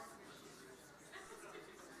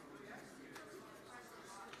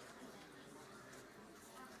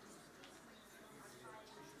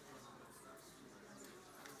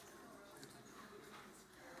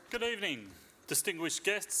Good evening, distinguished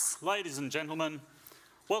guests, ladies and gentlemen.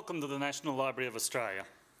 Welcome to the National Library of Australia.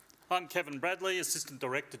 I'm Kevin Bradley, Assistant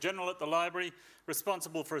Director General at the Library,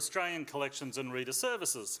 responsible for Australian collections and reader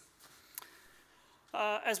services.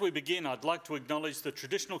 As we begin, I'd like to acknowledge the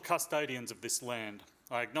traditional custodians of this land.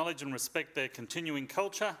 I acknowledge and respect their continuing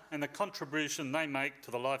culture and the contribution they make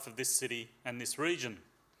to the life of this city and this region.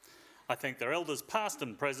 I thank their elders past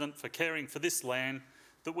and present for caring for this land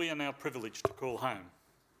that we are now privileged to call home.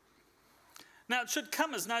 Now, it should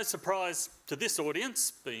come as no surprise to this audience,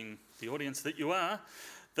 being the audience that you are,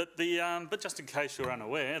 that but just in case you're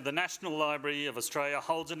unaware, the National Library of Australia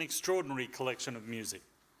holds an extraordinary collection of music.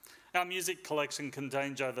 Our music collection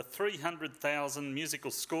contains over 300,000 musical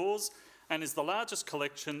scores and is the largest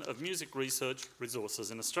collection of music research resources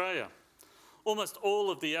in Australia. Almost all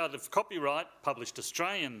of the out of copyright published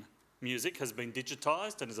Australian music has been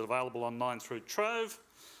digitised and is available online through Trove,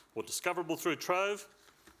 or discoverable through Trove.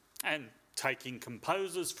 And taking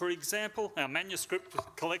composers, for example, our manuscript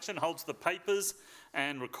collection holds the papers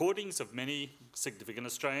and recordings of many significant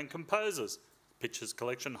Australian composers. Pictures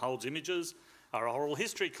collection holds images. Our oral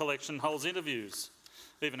history collection holds interviews.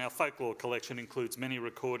 Even our folklore collection includes many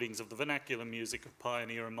recordings of the vernacular music of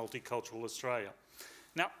pioneer and multicultural Australia.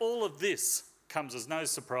 Now, all of this comes as no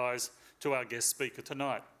surprise to our guest speaker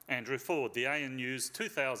tonight, Andrew Ford, the ANU's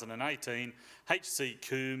 2018 H.C.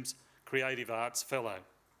 Coombs Creative Arts Fellow.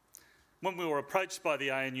 When we were approached by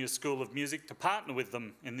the ANU School of Music to partner with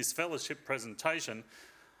them in this fellowship presentation,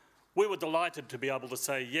 we were delighted to be able to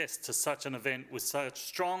say yes to such an event with such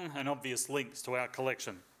strong and obvious links to our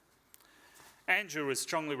collection. Andrew is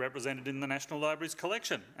strongly represented in the National Library's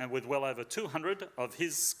collection, and with well over 200 of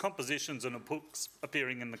his compositions and books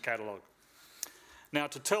appearing in the catalogue. Now,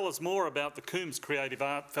 to tell us more about the Coombs Creative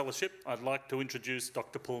Art Fellowship, I'd like to introduce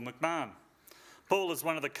Dr. Paul McMahon. Paul is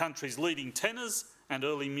one of the country's leading tenors and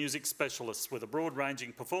early music specialists with a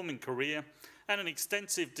broad-ranging performing career and an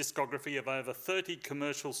extensive discography of over 30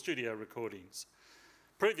 commercial studio recordings.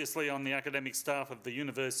 Previously on the academic staff of the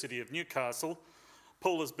University of Newcastle,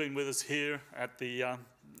 Paul has been with us here at the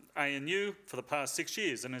ANU for the past 6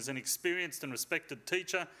 years and is an experienced and respected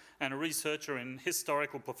teacher and a researcher in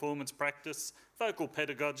historical performance practice, vocal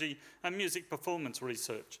pedagogy and music performance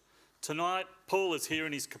research. Tonight, Paul is here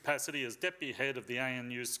in his capacity as Deputy Head of the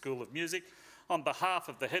ANU School of Music on behalf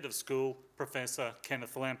of the Head of School, Professor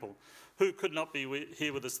Kenneth Lample, who could not be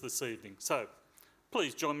here with us this evening. So,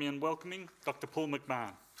 please join me in welcoming Dr. Paul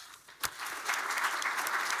McMahon.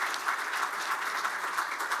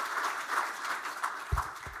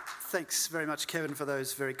 Thanks very much, Kevin, for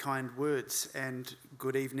those very kind words, and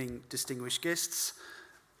good evening, distinguished guests,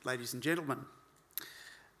 ladies and gentlemen.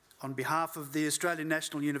 On behalf of the Australian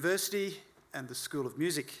National University and the School of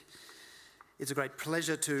Music, it's a great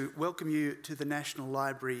pleasure to welcome you to the National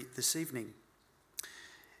Library this evening.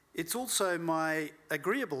 It's also my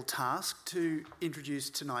agreeable task to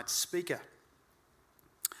introduce tonight's speaker.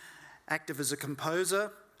 Active as a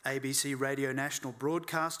composer, ABC Radio National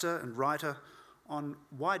broadcaster and writer on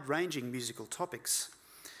wide-ranging musical topics,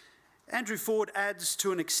 Andrew Ford adds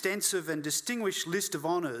to an extensive and distinguished list of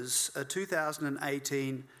honours a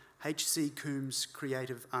 2018 H.C. Coombs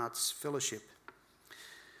Creative Arts Fellowship.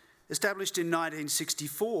 Established in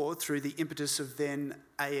 1964 through the impetus of then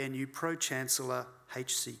ANU Pro-Chancellor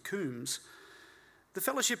H.C. Coombs, the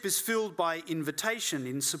fellowship is filled by invitation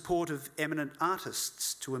in support of eminent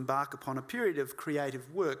artists to embark upon a period of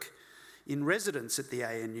creative work in residence at the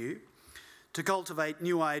ANU, to cultivate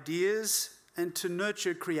new ideas and to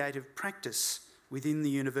nurture creative practice within the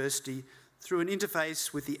university through an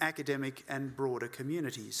interface with the academic and broader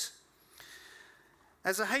communities.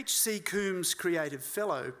 As a H.C. Coombs Creative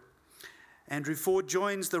Fellow, Andrew Ford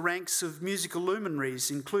joins the ranks of musical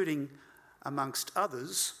luminaries, including, amongst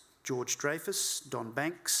others, George Dreyfus, Don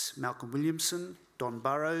Banks, Malcolm Williamson, Don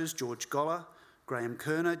Burrows, George Goller, Graham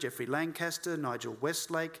Kerner, Geoffrey Lancaster, Nigel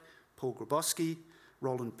Westlake, Paul Grabowski,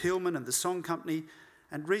 Roland Peelman and the Song Company,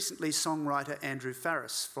 and recently songwriter Andrew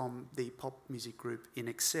Farriss from the pop music group In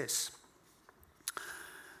Excess.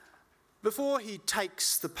 Before he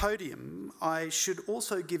takes the podium, I should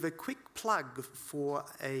also give a quick plug for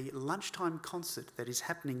a lunchtime concert that is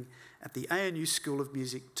happening at the ANU School of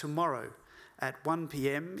Music tomorrow at 1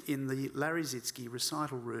 p.m. in the Larry Zitsky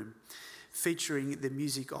Recital Room, featuring the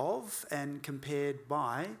music of and compared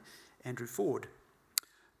by Andrew Ford.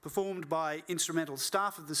 Performed by instrumental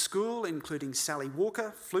staff of the school, including Sally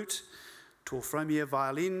Walker, flute, Tor Fromia,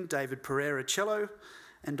 violin, David Pereira, cello,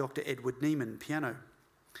 and Dr. Edward Neiman, piano.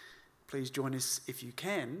 Please join us if you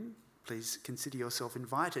can. Please consider yourself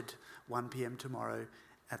invited 1 p.m. tomorrow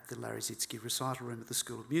at the Larry Zitsky Recital Room at the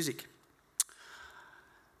School of Music.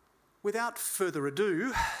 Without further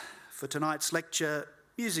ado, for tonight's lecture,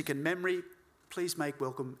 Music and Memory, please make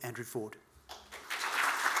welcome Andrew Ford.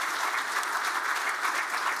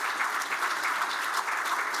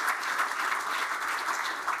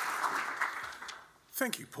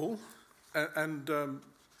 Thank you, Paul.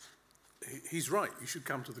 He's right, you should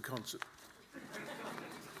come to the concert.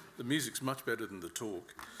 The music's much better than the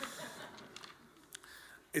talk.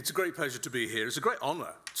 It's a great pleasure to be here. It's a great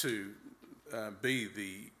honour to be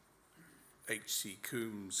the H.C.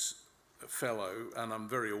 Coombs Fellow, and I'm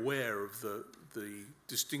very aware of the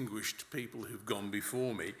distinguished people who've gone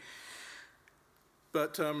before me.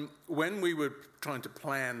 But when we were trying to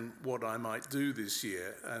plan what I might do this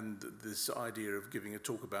year, and this idea of giving a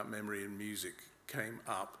talk about memory and music came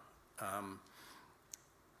up, I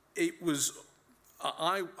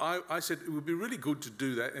said it would be really good to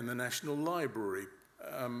do that in the National Library,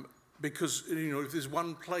 because if there's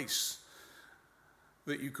one place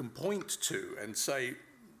that you can point to and say,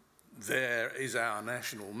 there is our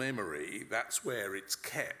national memory, that's where it's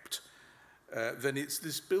kept, then it's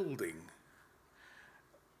this building.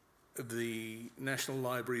 The National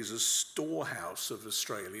Library is a storehouse of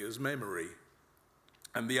Australia's memory,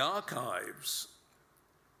 and the archives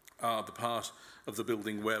are the part of the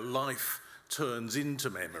building where life turns into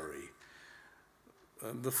memory.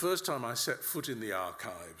 The first time I set foot in the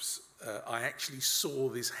archives, I actually saw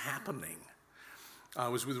this happening. I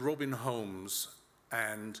was with Robin Holmes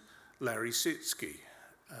and Larry Sitsky,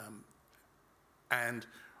 and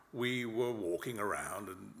we were walking around,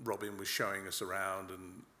 and Robin was showing us around,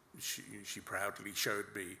 and she proudly showed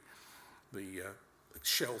me the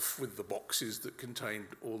shelf with the boxes that contained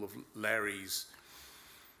all of Larry's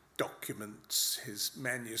documents, his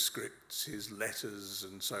manuscripts, his letters,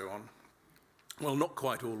 and so on. Well, not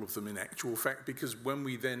quite all of them in actual fact, because when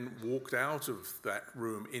we then walked out of that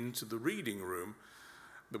room into the reading room,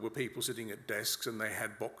 there were people sitting at desks and they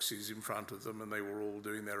had boxes in front of them and they were all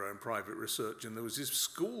doing their own private research, and there was this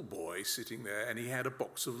schoolboy sitting there and he had a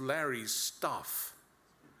box of Larry's stuff.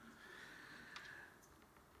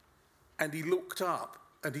 And he looked up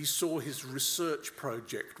and he saw his research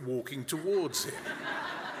project walking towards him.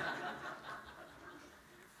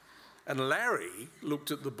 And Larry looked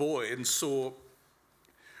at the boy and saw,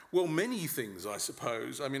 well, many things, I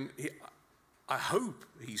suppose. I mean, I hope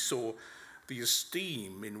he saw the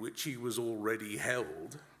esteem in which he was already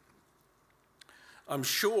held. I'm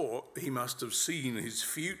sure he must have seen his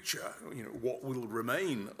future, what will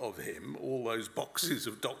remain of him, all those boxes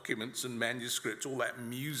of documents and manuscripts, all that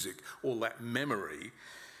music, all that memory.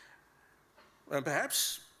 And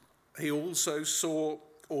perhaps he also saw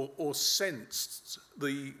or sensed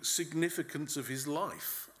the significance of his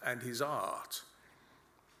life and his art.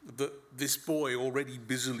 That this boy already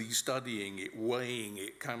busily studying it, weighing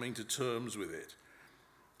it, coming to terms with it.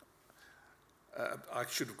 I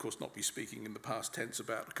should, of course, not be speaking in the past tense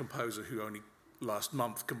about a composer who only last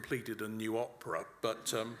month completed a new opera,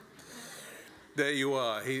 but there you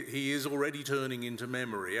are. He is already turning into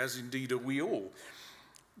memory, as indeed are we all.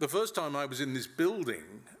 The first time I was in this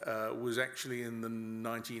building was actually in the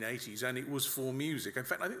 1980s, and it was for music. In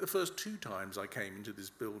fact, I think the first two times I came into this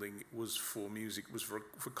building was for music, was for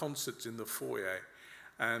concerts in the foyer.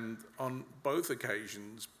 And on both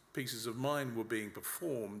occasions, pieces of mine were being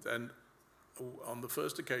performed, and on the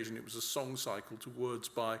first occasion, it was a song cycle to words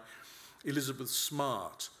by Elizabeth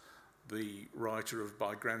Smart, the writer of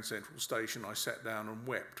By Grand Central Station, I Sat Down and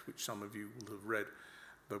Wept, which some of you will have read,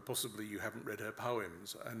 though possibly you haven't read her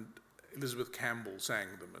poems. And Elizabeth Campbell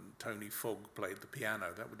sang them, and Tony Fogg played the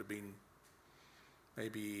piano. That would have been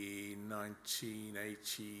maybe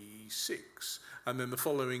 1986. And then the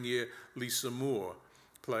following year, Lisa Moore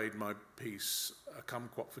played my piece, A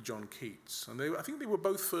Kumquat for John Keats. And I think they were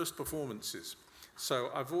both first performances.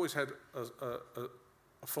 So I've always had a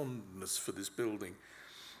fondness for this building.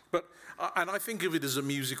 And I think of it as a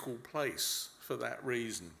musical place for that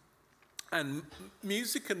reason. And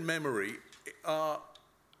music and memory are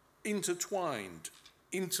intertwined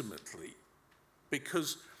intimately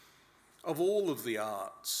because of all of the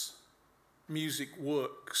arts, music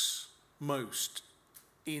works most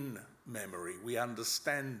in memory. We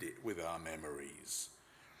understand it with our memories.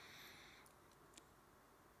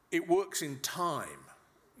 It works in time,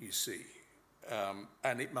 you see,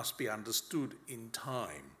 and it must be understood in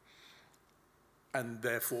time, and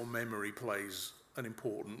therefore memory plays an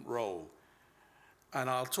important role. And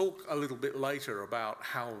I'll talk a little bit later about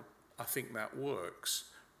how I think that works,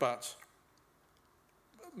 but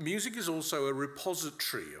music is also a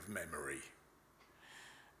repository of memory.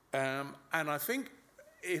 And I think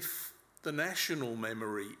if the national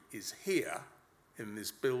memory is here in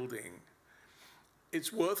this building,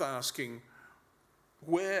 it's worth asking,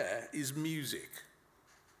 where is music?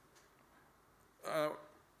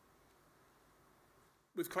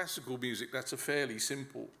 With classical music, that's a fairly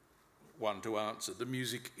simple one to answer. The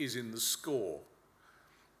music is in the score.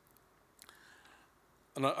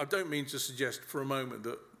 And I don't mean to suggest for a moment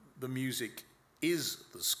that the music is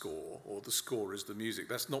the score, or the score is the music.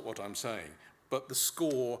 That's not what I'm saying. But the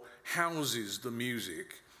score houses the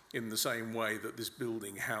music in the same way that this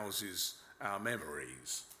building houses our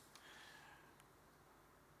memories.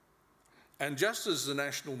 And just as the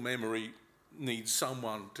national memory needs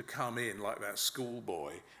someone to come in, like that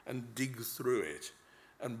schoolboy, and dig through it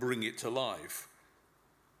and bring it to life,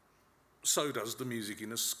 so does the music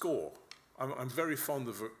in a score. I'm very fond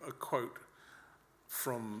of a quote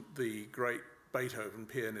from the great Beethoven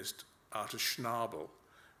pianist Arthur Schnabel,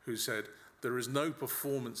 who said, "There is no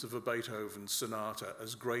performance of a Beethoven sonata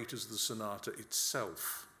as great as the sonata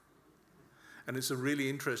itself." And it's a really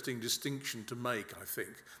interesting distinction to make, I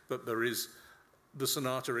think, that the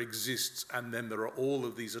sonata exists and then there are all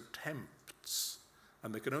of these attempts,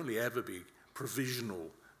 and there can only ever be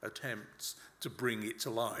provisional attempts to bring it to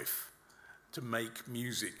life, to make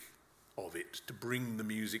music of it, to bring the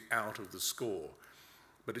music out of the score.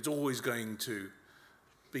 But it's always going to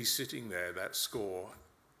be sitting there, that score,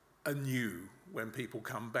 anew when people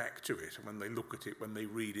come back to it, when they look at it, when they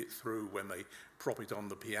read it through, when they prop it on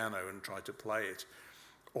the piano and try to play it,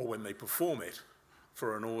 or when they perform it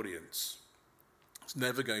for an audience. It's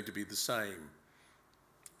never going to be the same.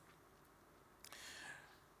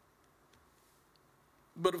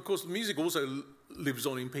 But of course, the music also lives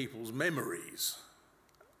on in people's memories.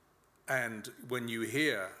 And when you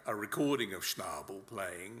hear a recording of Schnabel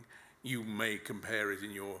playing, you may compare it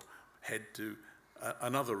in your head to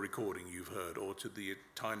another recording you've heard, or to the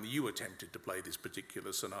time that you attempted to play this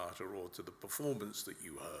particular sonata, or to the performance that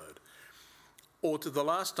you heard, or to the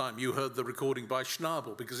last time you heard the recording by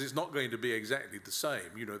Schnabel, because it's not going to be exactly the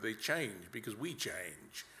same. You know, they change because we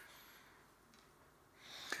change.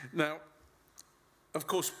 Now, of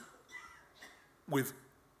course, with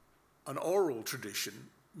an oral tradition,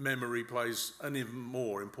 memory plays an even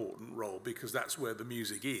more important role, because that's where the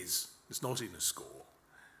music is. It's not in a score.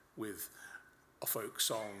 With a folk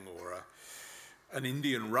song or an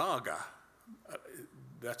Indian raga,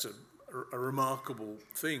 that's a remarkable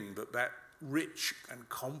thing, that rich and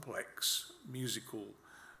complex musical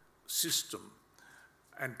system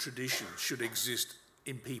and tradition should exist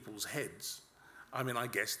in people's heads. I mean, I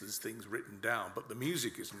guess there's things written down, but the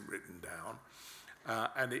music isn't written down,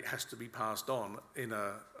 and it has to be passed on in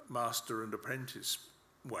a master and apprentice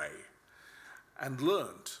way, and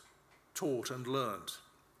taught and learnt,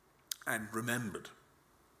 and remembered,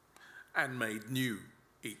 and made new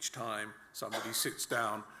each time somebody sits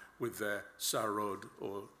down with their sarod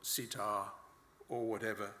or sitar or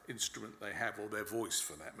whatever instrument they have, or their voice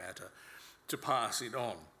for that matter, to pass it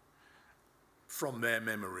on from their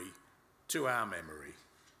memory to our memory.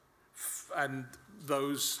 And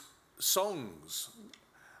those songs,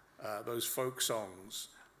 those folk songs,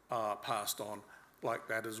 are passed on like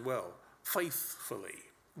that as well, faithfully,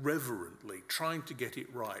 reverently, trying to get it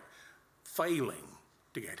right, failing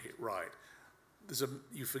to get it right.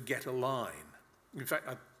 You forget a line. In fact,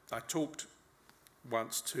 I talked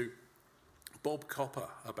once to Bob Copper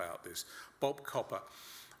about this. Bob Copper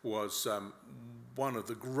was one of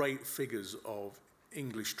the great figures of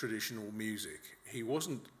English traditional music. He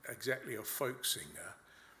wasn't exactly a folk singer.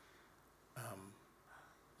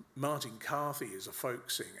 Martin Carthy is a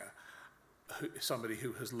folk singer, somebody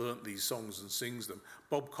who has learnt these songs and sings them.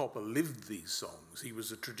 Bob Copper lived these songs. He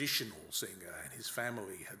was a traditional singer, and his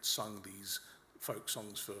family had sung these folk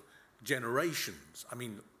songs for generations. I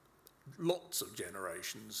mean, lots of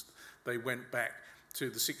generations. They went back to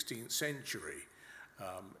the 16th century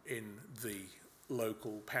in the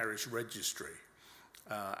local parish registry.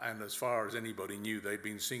 And as far as anybody knew, they'd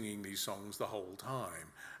been singing these songs the whole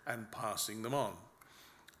time and passing them on.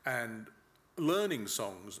 And learning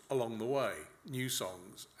songs along the way, new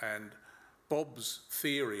songs. And Bob's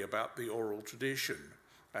theory about the oral tradition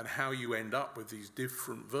and how you end up with these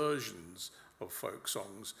different versions of folk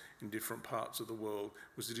songs in different parts of the world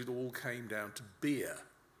was that it all came down to beer.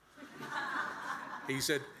 He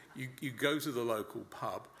said, you go to the local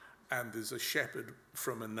pub and there's a shepherd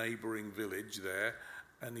from a neighbouring village there,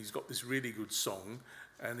 and he's got this really good song,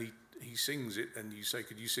 and he sings it, and you say,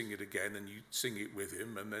 could you sing it again? And you sing it with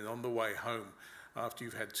him, and then on the way home, after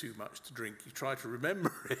you've had too much to drink, you try to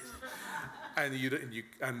remember it.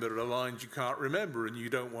 And there are lines you can't remember, and you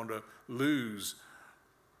don't want to lose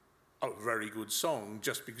a very good song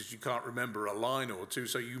just because you can't remember a line or two,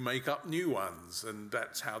 so you make up new ones, and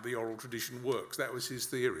that's how the oral tradition works. That was his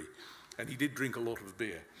theory, and he did drink a lot of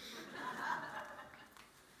beer.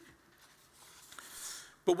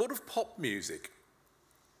 But what of pop music?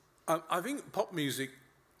 I think pop music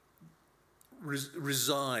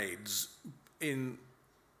resides in,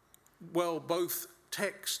 well, both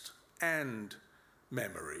text and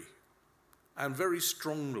memory, and very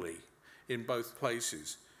strongly in both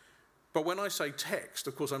places. But when I say text,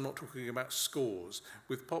 of course, I'm not talking about scores.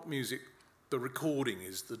 With pop music, the recording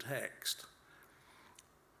is the text.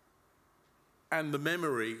 And the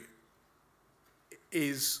memory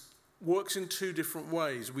works in two different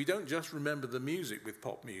ways. We don't just remember the music with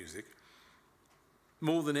pop music.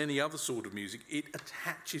 More than any other sort of music, it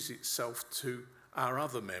attaches itself to our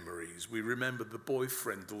other memories. We remember the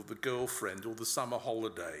boyfriend or the girlfriend or the summer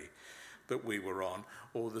holiday that we were on,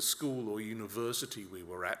 or the school or university we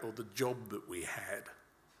were at, or the job that we had.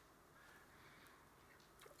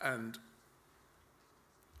 And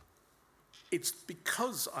it's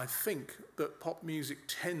because I think that pop music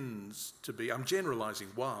tends to be, I'm generalising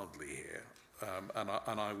wildly here, and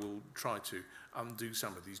I will try to undo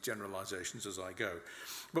some of these generalisations as I go,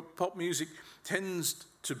 but pop music tends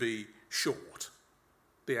to be short.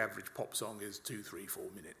 The average pop song is 2, 3, 4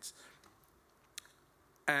 minutes,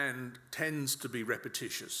 and tends to be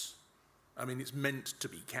repetitious. I mean, it's meant to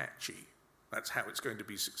be catchy. That's how it's going to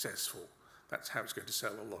be successful. That's how it's going to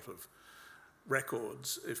sell a lot of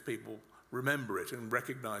records if people remember it and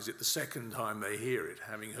recognise it the second time they hear it,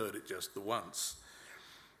 having heard it just the once.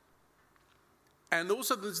 And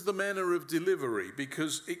also there's the manner of delivery,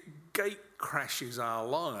 because it gate crashes our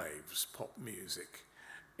lives, pop music.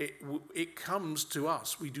 It comes to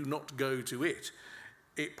us, we do not go to it.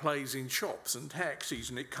 It plays in shops and taxis,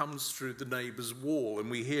 and it comes through the neighbour's wall,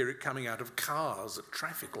 and we hear it coming out of cars at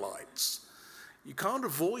traffic lights. You can't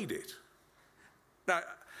avoid it. Now,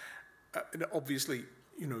 obviously,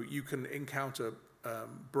 you know, you can encounter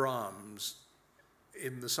Brahms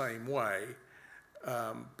in the same way,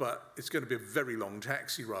 but it's going to be a very long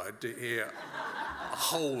taxi ride to hear a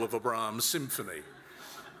whole of a Brahms symphony.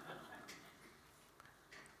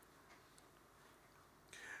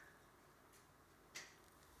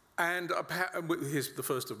 And here's the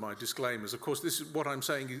first of my disclaimers. Of course, this is what I'm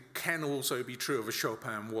saying can also be true of a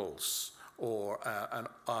Chopin waltz or an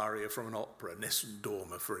aria from an opera, Nessun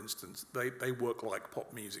Dorma, for instance. They work like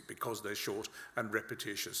pop music because they're short and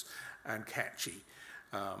repetitious and catchy,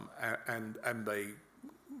 and they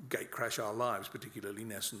gate crash our lives, particularly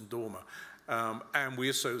Nessun Dorma. And we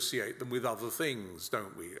associate them with other things,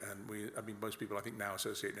 don't we? And I mean, most people, I think, now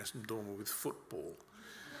associate Nessun Dorma with football.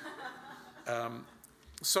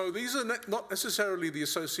 So these are not necessarily the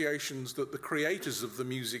associations that the creators of the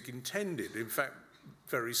music intended. In fact,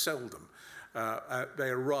 very seldom. They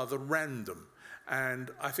are rather random.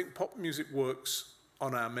 And I think pop music works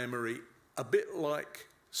on our memory a bit like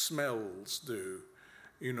smells do.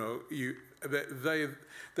 You know,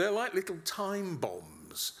 they're like little time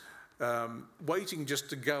bombs, waiting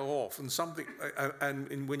just to go off. And something,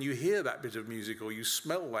 and when you hear that bit of music or you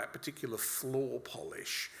smell that particular floor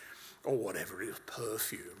polish, or whatever it is,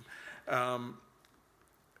 perfume,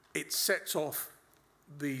 it sets off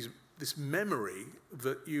this memory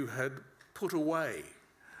that you had put away,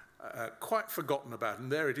 quite forgotten about,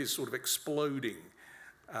 and there it is sort of exploding,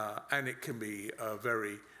 and it can be a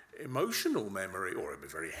very emotional memory, or a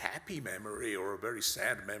very happy memory, or a very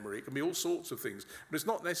sad memory. It can be all sorts of things, but it's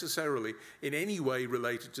not necessarily in any way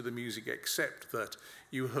related to the music, except that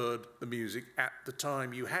you heard the music at the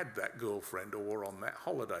time you had that girlfriend or were on that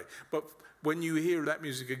holiday. But when you hear that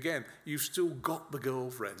music again, you've still got the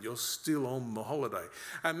girlfriend, you're still on the holiday.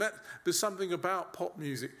 And there's something about pop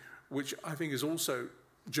music which I think is also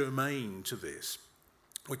germane to this,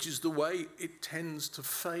 which is the way it tends to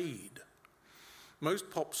fade.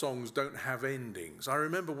 Most pop songs don't have endings. I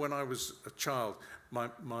remember when I was a child, my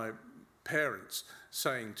parents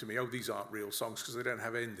saying to me, oh, these aren't real songs because they don't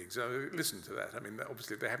have endings. So listen to that. I mean,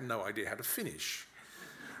 obviously they have no idea how to finish.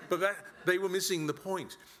 But they were missing the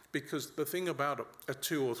point, because the thing about a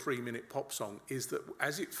 2 or 3 minute pop song is that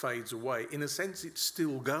as it fades away, in a sense, it's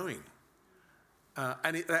still going.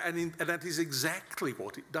 And that is exactly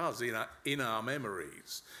what it does in our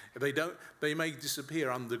memories. They may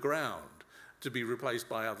disappear underground to be replaced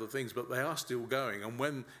by other things, but they are still going. And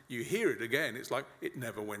when you hear it again, it's like it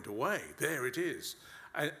never went away. There it is.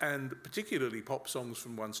 And particularly pop songs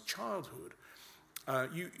from one's childhood,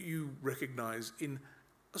 you recognise in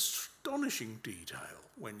astonishing detail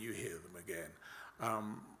when you hear them again.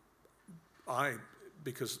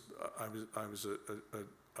 Because I was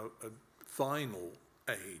a vinyl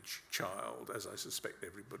age child, as I suspect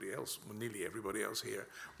everybody else, well, nearly everybody else here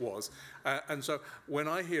was. And so when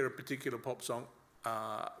I hear a particular pop song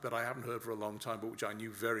that I haven't heard for a long time, but which I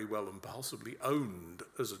knew very well and possibly owned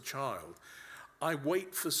as a child, I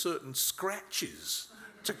wait for certain scratches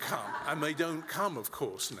to come, and they don't come, of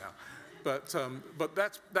course, now. But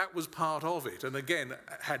that was part of it, and again,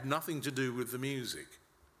 had nothing to do with the music.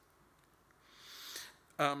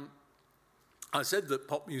 I said that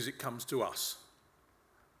pop music comes to us.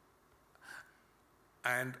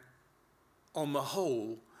 And on the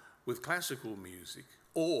whole, with classical music,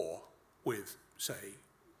 or with, say,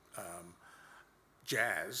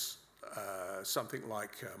 jazz, something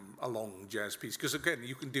like a long jazz piece, because again,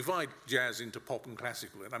 you can divide jazz into pop and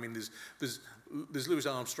classical. And I mean, there's Louis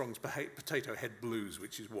Armstrong's Potato Head Blues,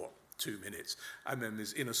 which is 2 minutes, and then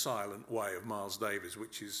there's In a Silent Way of Miles Davis,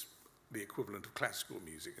 which is the equivalent of classical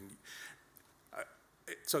music, and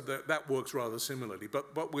so that works rather similarly.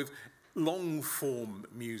 But with long form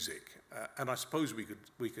music, and I suppose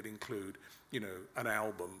we could include, an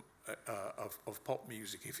album of pop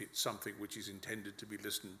music if it's something which is intended to be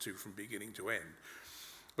listened to from beginning to end.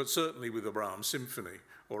 But certainly with a Brahms symphony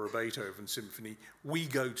or a Beethoven symphony, we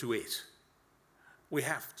go to it. We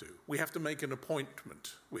have to. We have to make an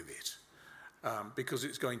appointment with it because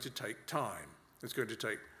it's going to take time. It's going to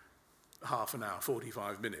take half an hour,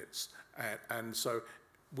 45 minutes. And so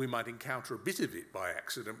we might encounter a bit of it by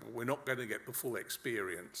accident, but we're not going to get the full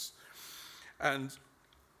experience. And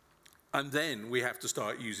then we have to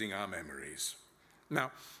start using our memories.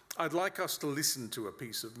 Now, I'd like us to listen to a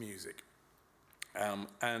piece of music.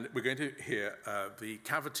 And we're going to hear the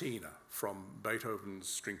Cavatina from Beethoven's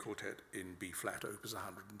String Quartet in B-flat, Opus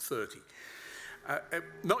 130.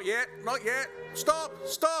 Not yet, not yet. Stop,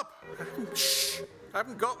 stop. Shh, I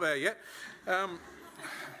haven't got there yet.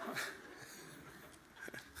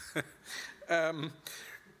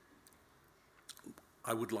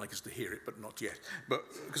 I would like us to hear it, but not yet. But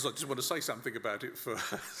because I just want to say something about it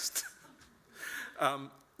first. At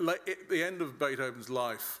the end of Beethoven's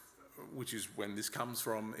life, which is when this comes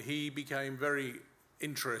from, he became very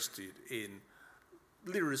interested in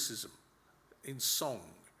lyricism, in song.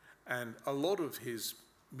 And a lot of his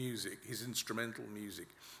music, his instrumental music,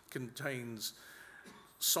 contains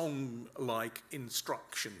song-like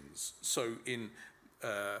instructions. So in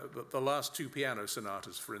the last two piano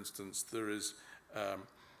sonatas, for instance, there is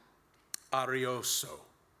Arioso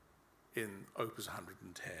in Opus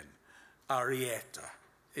 110, Arietta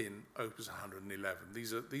in Opus 111.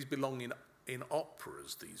 These belong in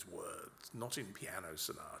operas, these words, not in piano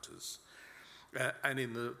sonatas. And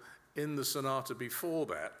in the sonata before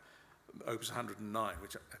that, Opus 109,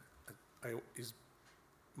 which is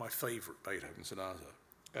my favourite Beethoven sonata,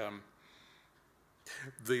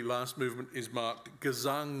 the last movement is marked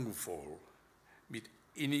Gesangvoll mit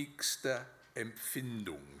innigster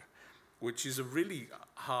Empfindung, which is a really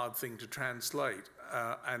hard thing to translate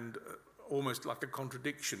and almost like a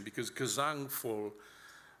contradiction, because Gesangvoll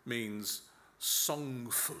means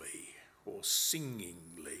songfully or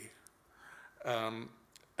singingly,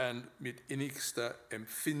 and mit innigster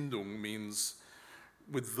Empfindung means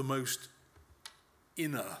with the most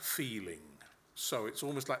inner feeling. So it's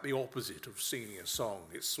almost like the opposite of singing a song.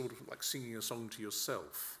 It's sort of like singing a song to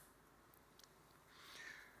yourself.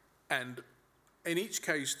 And in each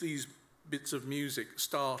case, these bits of music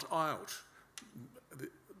start out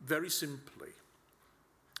very simply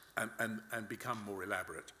and become more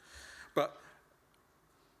elaborate. But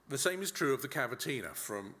the same is true of the Cavatina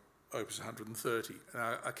from Opus 130.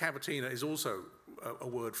 A cavatina is also a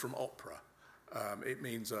word from opera. It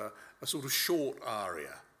means a sort of short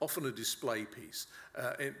aria, often a display piece.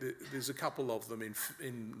 There's a couple of them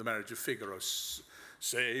in The Marriage of Figaro.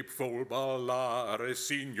 Se vuol ballare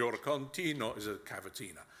signor Contino is a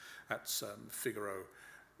cavatina. That's Figaro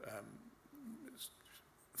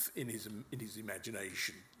in his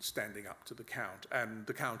imagination, standing up to the Count. And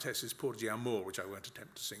the Countess's Porgi Amor, which I won't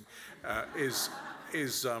attempt to sing, is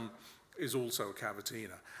also a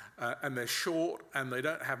cavatina. And they're short, and they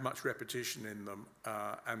don't have much repetition in them,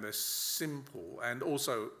 and they're simple, and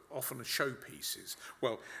also often showpieces.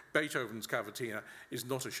 Well, Beethoven's cavatina is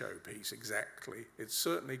not a showpiece exactly. It's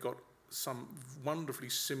certainly got some wonderfully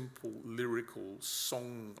simple, lyrical,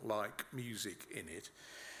 song-like music in it,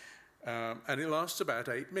 and it lasts about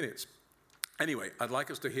 8 minutes. Anyway, I'd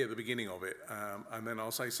like us to hear the beginning of it, and then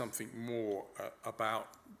I'll say something more about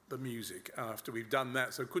the music after we've done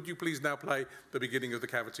that. So could you please now play the beginning of the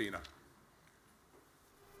Cavatina?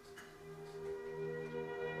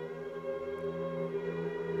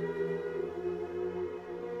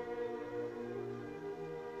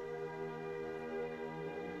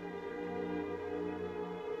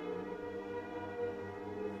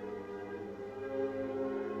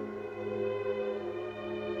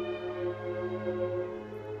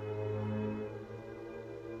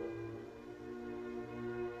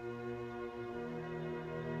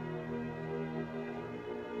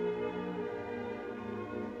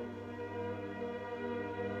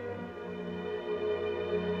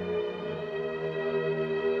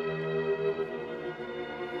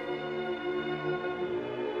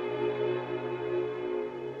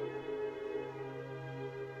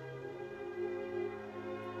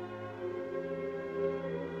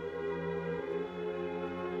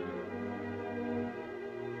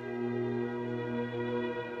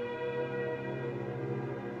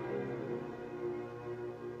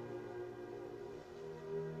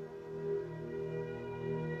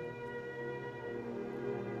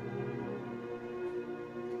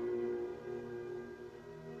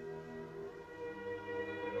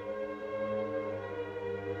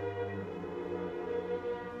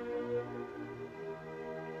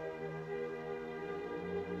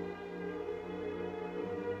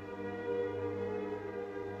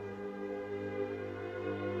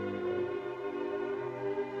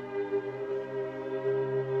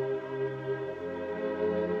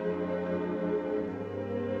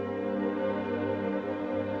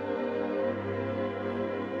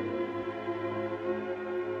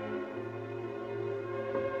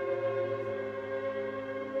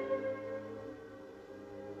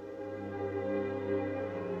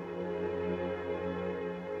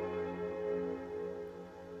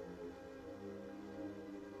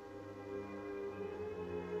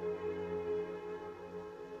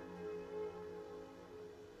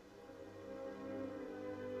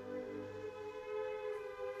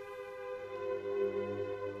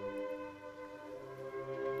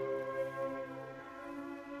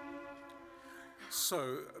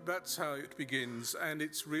 So that's how it begins, and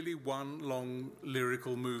it's really one long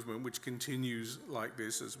lyrical movement which continues like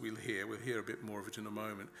this, as we'll hear. We'll hear a bit more of it in a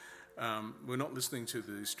moment. We're not listening to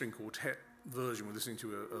the string quartet version, we're listening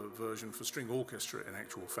to a version for string orchestra in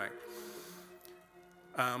actual fact.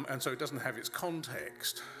 And so it doesn't have its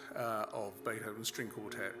context of Beethoven's string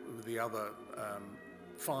quartet with the other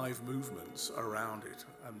 5 movements around it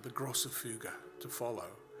and the grosse Fuge to follow.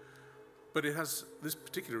 But it has, this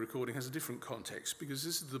particular recording has a different context because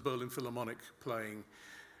this is the Berlin Philharmonic playing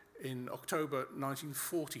in October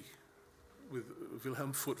 1940 with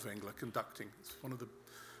Wilhelm Furtwängler conducting. It's one of the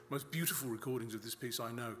most beautiful recordings of this piece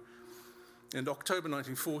I know. And October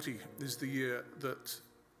 1940 is the year that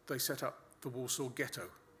they set up the Warsaw Ghetto,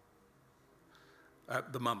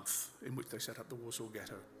 the month in which they set up the Warsaw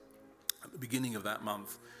Ghetto. At the beginning of that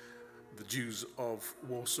month, the Jews of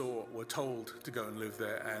Warsaw were told to go and live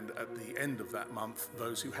there, and at the end of that month,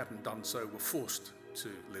 those who hadn't done so were forced to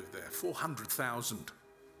live there. 400,000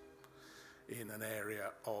 in an area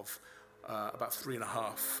of about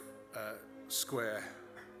 3.5 square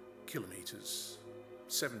kilometres,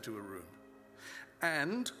 7 to a room.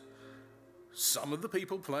 And some of the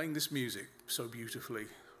people playing this music so beautifully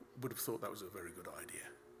would have thought that was a very good idea.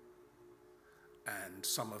 And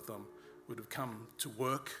some of them would have come to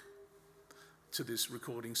work to this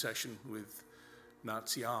recording session with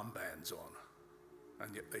Nazi armbands on,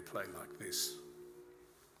 and yet they play like this.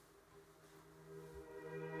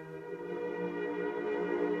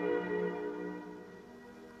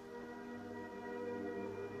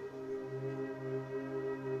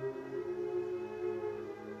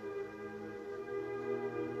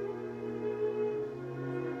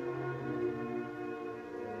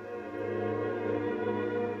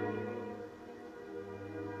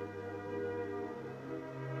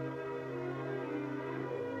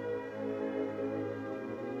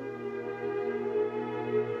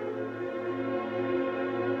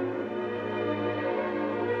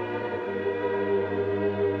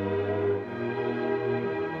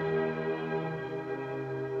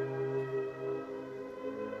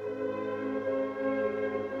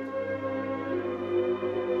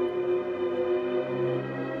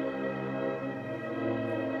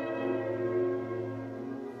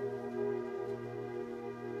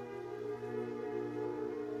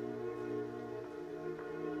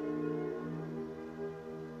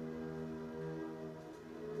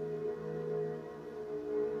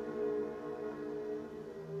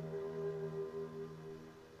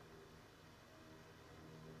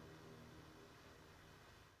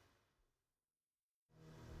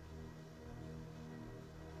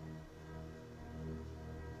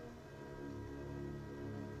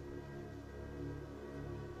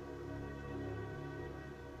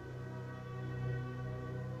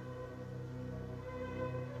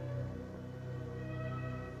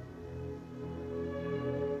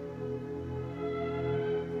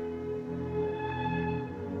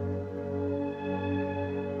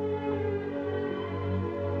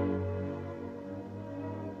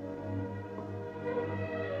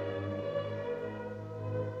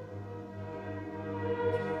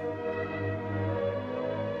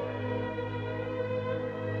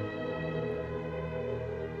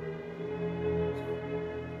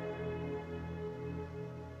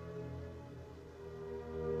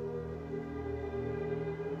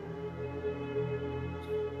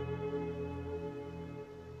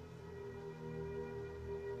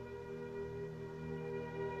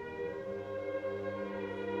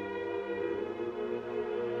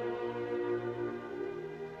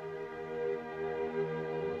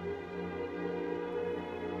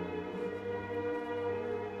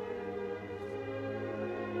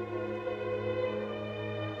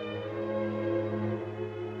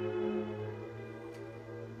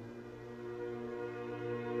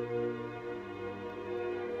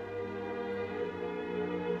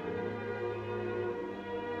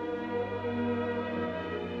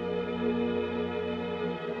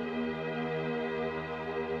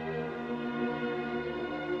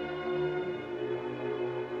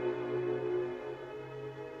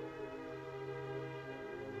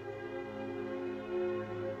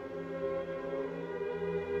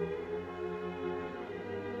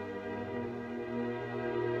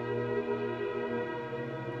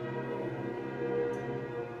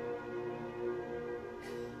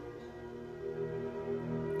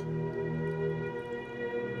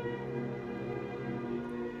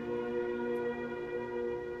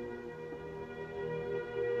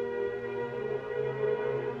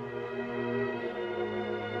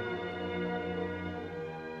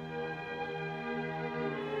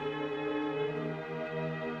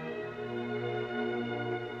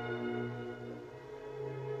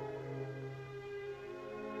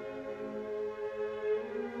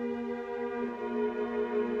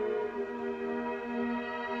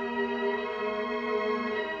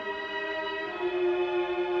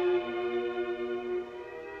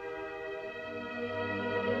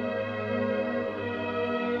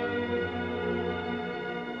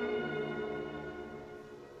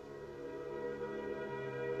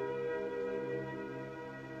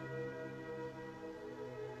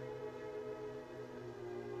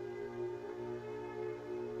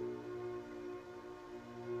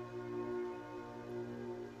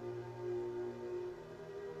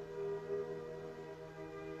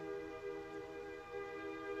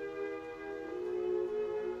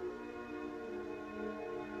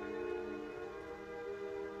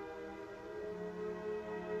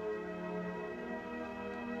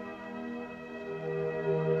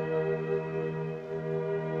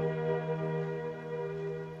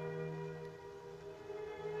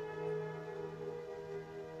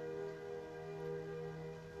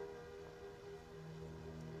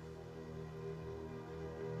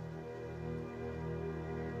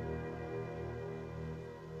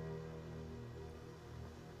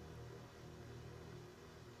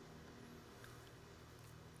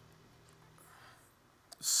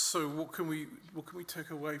 So what can we take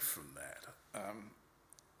away from that?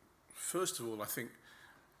 First of all, I think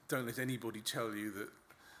don't let anybody tell you that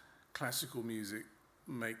classical music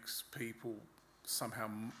makes people somehow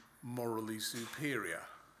morally superior,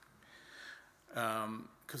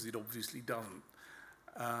 because it obviously doesn't.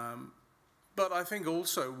 But I think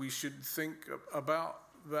also we should think about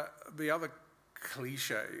the other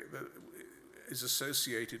cliche that is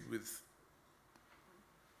associated with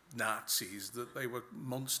Nazis, that they were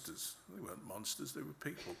monsters. They weren't monsters, they were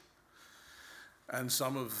people. And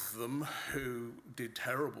some of them who did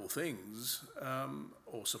terrible things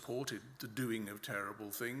or supported the doing of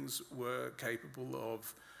terrible things were capable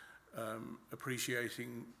of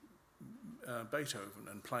appreciating Beethoven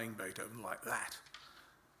and playing Beethoven like that,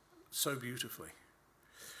 so beautifully.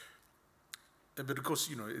 But of course,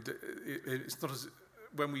 you know, it's not as,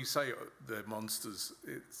 when we say they're monsters,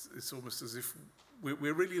 it's almost as if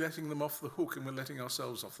we're really letting them off the hook, and we're letting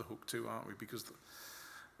ourselves off the hook too, aren't we? Because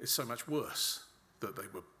it's so much worse that they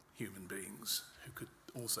were human beings who could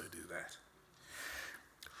also do that.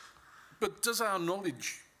 But does our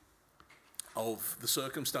knowledge of the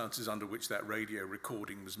circumstances under which that radio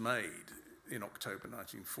recording was made in October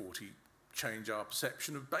 1940 change our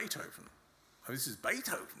perception of Beethoven? Now, this is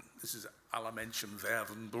Beethoven. This is Alle Menschen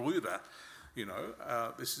werden Brüder. You know,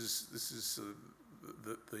 this is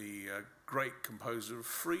the great composer of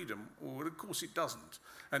freedom. Well, of course it doesn't,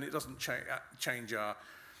 and it doesn't change our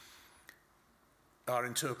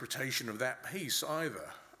interpretation of that piece either.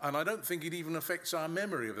 And I don't think it even affects our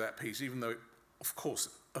memory of that piece, even though it, of course,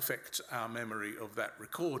 affects our memory of that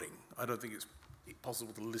recording. I don't think it's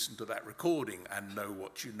possible to listen to that recording and know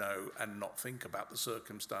what you know and not think about the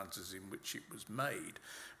circumstances in which it was made.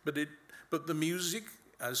 But the music,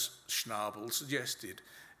 as Schnabel suggested,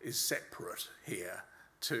 is separate here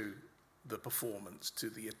to the performance, to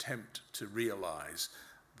the attempt to realise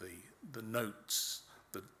the notes,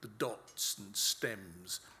 the dots and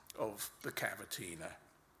stems of the cavatina.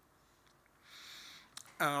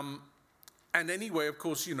 And anyway, of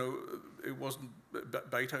course, you know, it wasn't,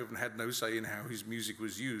 Beethoven had no say in how his music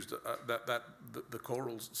was used. The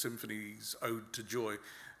choral symphony's Ode to Joy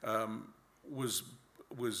was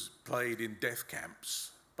played in death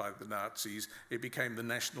camps by the Nazis. It became the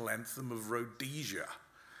national anthem of Rhodesia.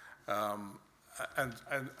 And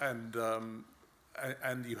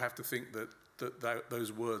you have to think that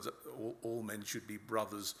those words, all men should be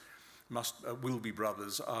brothers, will be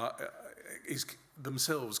brothers, is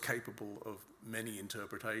themselves capable of many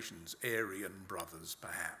interpretations, Aryan brothers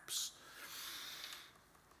perhaps.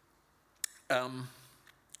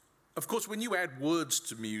 Of course, when you add words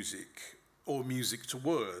to music, or music to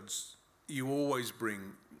words, you always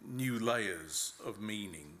bring new layers of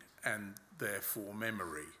meaning and therefore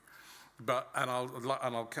memory. And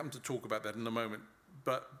I'll come to talk about that in a moment.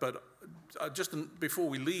 But just before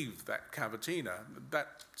we leave that cavatina,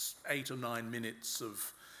 that's 8 or 9 minutes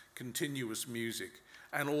of continuous music.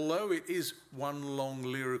 And although it is one long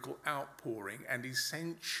lyrical outpouring and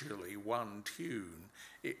essentially one tune,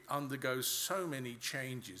 it undergoes so many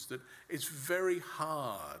changes that it's very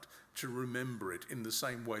hard to remember it in the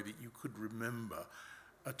same way that you could remember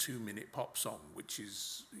a 2-minute pop song, which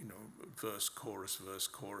is, you know, verse, chorus, verse,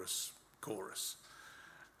 chorus, chorus.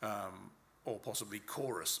 Or possibly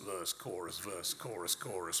chorus, verse, chorus, verse, chorus,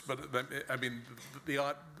 chorus. But I mean,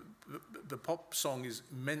 the pop song is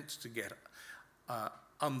meant to get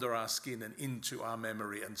under our skin and into our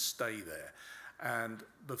memory and stay there. And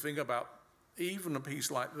the thing about even a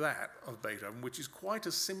piece like that of Beethoven, which is quite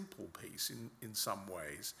a simple piece in some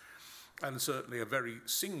ways, and certainly a very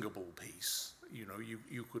singable piece, you know,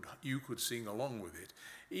 you could sing along with it.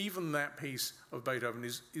 Even that piece of Beethoven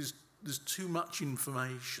is there's too much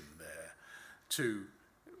information there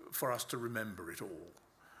for us to remember it all,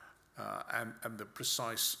 and the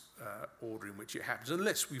precise order in which it happens,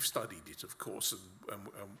 unless we've studied it, of course,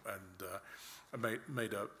 and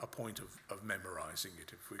made a point of memorising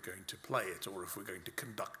it if we're going to play it or if we're going to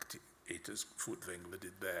conduct it as Furtwängler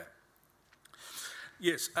did there.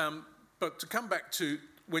 Yes, but to come back to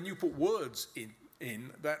when you put words in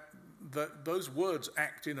that those words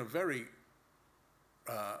act in a very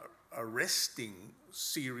arresting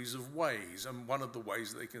series of ways, and one of the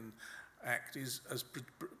ways they can act is as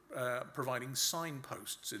providing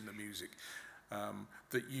signposts in the music,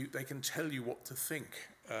 that they can tell you what to think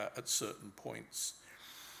at certain points.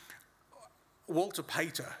 Walter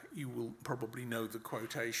Pater, you will probably know the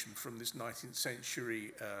quotation from this 19th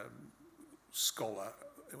century scholar.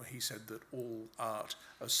 He said that all art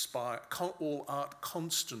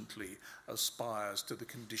constantly aspires to the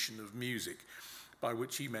condition of music. by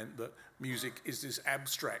which he meant that music is this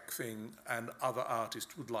abstract thing and other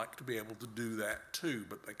artists would like to be able to do that too,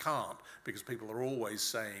 but they can't because people are always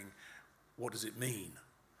saying, what does it mean?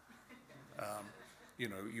 You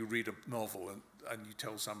know, you read a novel and you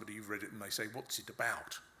tell somebody you've read it and they say, what's it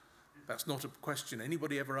about? That's not a question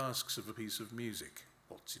anybody ever asks of a piece of music.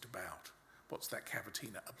 What's it about? What's that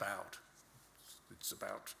cavatina about? It's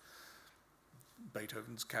about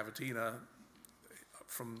Beethoven's cavatina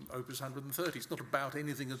from Opus 130. It's not about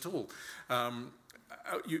anything at all.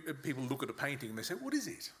 People look at a painting and they say, what is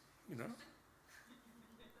it? You know?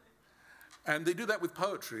 And they do that with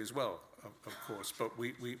poetry as well, of course, but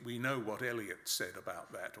we know what Eliot said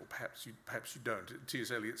about that, or perhaps you don't.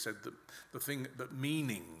 T.S. Eliot said that the thing that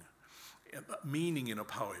meaning in a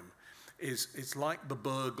poem is it's like the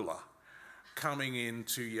burglar coming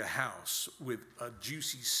into your house with a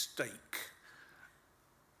juicy steak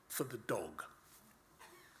for the dog.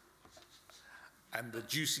 And the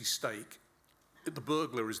juicy steak, the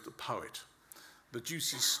burglar is the poet. The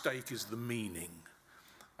juicy steak is the meaning.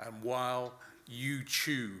 And while you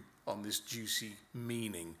chew on this juicy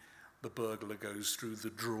meaning, the burglar goes through the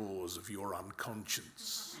drawers of your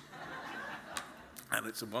unconscious. And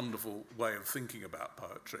it's a wonderful way of thinking about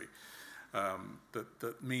poetry.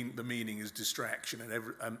 The meaning is distraction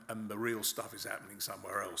and the real stuff is happening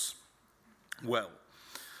somewhere else. Well,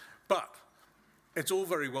 but it's all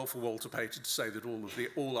very well for Walter Pater to say that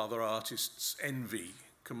all other artists envy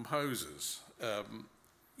composers.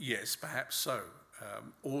 Yes, perhaps so.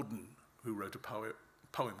 Auden, who wrote a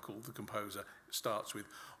poem called The Composer, starts with,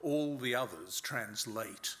 all the others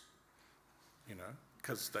translate, you know,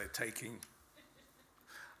 because they're taking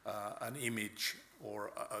an image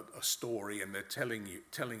or a story and they're telling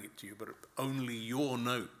it to you, but only your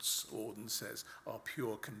notes, Auden says, are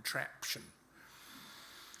pure contraption.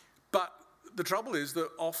 But the trouble is that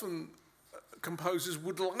often composers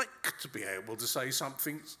would like to be able to say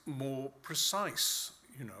something more precise,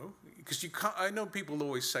 you know, because you can't. I know people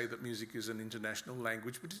always say that music is an international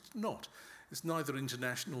language, but it's not. It's neither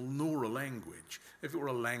international nor a language. If it were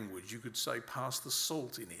a language, you could say, pass the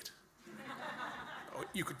salt in it. Or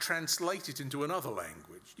you could translate it into another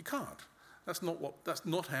language. You can't. That's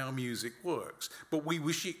not how music works. But we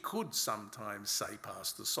wish it could sometimes say,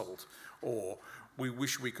 pass the salt, or we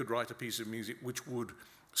wish we could write a piece of music which would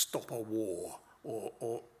stop a war,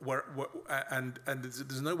 and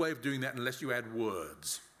there's no way of doing that unless you add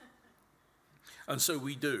words. And so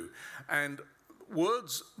we do. And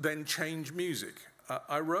words then change music.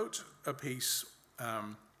 I wrote a piece a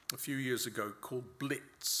few years ago called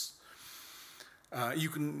Blitz. You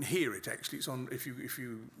can hear it actually. It's on. If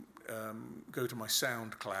you go to my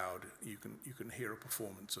SoundCloud, you can hear a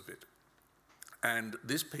performance of it. And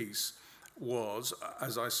this piece was,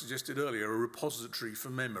 as I suggested earlier, a repository for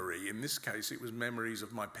memory. In this case, it was memories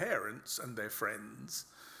of my parents and their friends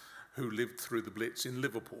who lived through the Blitz in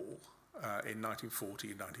Liverpool in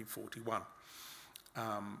 1940 and 1941.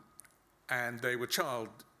 And they were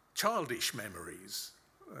childish memories.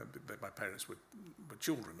 My parents were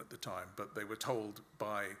children at the time, but they were told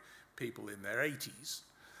by people in their 80s,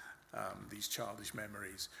 these childish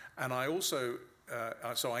memories. And I also,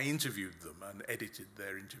 so I interviewed them and edited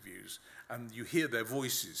their interviews, and you hear their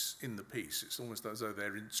voices in the piece. It's almost as though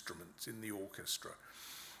they're instruments in the orchestra.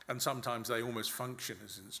 And sometimes they almost function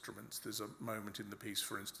as instruments. There's a moment in the piece,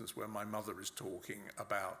 for instance, where my mother is talking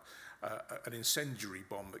about an incendiary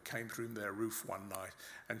bomb that came through their roof one night,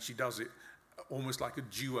 and she does it almost like a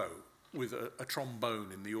duo with a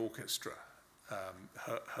trombone in the orchestra,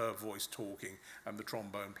 her voice talking and the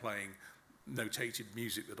trombone playing notated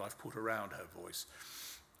music that I've put around her voice.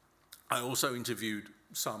 I also interviewed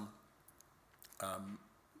some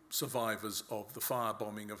survivors of the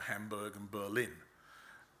firebombing of Hamburg and Berlin,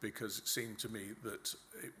 because it seemed to me that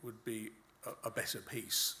it would be a better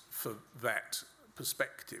piece for that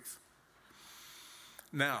perspective.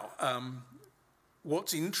 Now,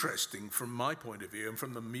 what's interesting from my point of view and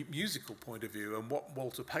from the musical point of view, and what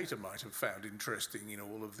Walter Pater might have found interesting in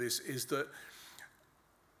all of this, is that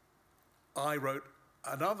I wrote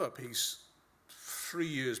another piece 3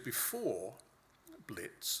 years before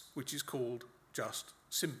Blitz, which is called just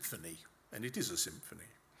Symphony, and it is a symphony.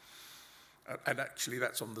 And actually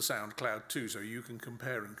that's on the SoundCloud too, so you can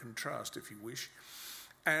compare and contrast if you wish.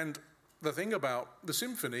 And the thing about the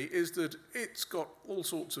symphony is that it's got all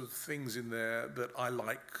sorts of things in there that I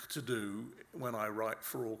like to do when I write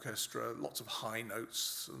for orchestra. Lots of high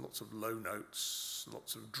notes, lots of low notes,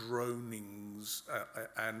 lots of dronings,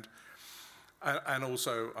 and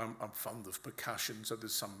also I'm fond of percussion, so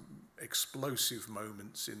there's some explosive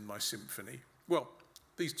moments in my symphony. Well,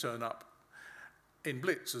 these turn up in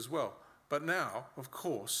Blitz as well, But now, of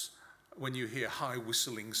course, when you hear high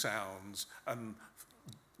whistling sounds and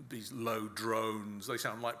these low drones, they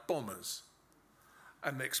sound like bombers.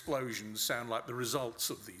 And the explosions sound like the results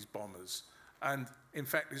of these bombers. And in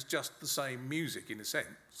fact, it's just the same music in a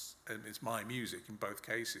sense, and it's my music in both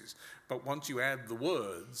cases. But once you add the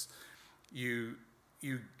words, you,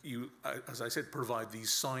 as I said, provide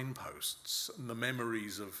these signposts, and the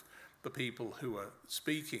memories of the people who are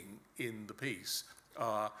speaking in the piece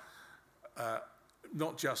are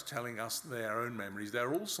not just telling us their own memories,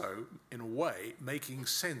 they're also, in a way, making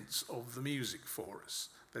sense of the music for us.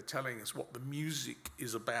 They're telling us what the music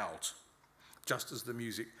is about, just as the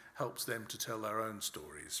music helps them to tell their own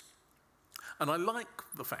stories. And I like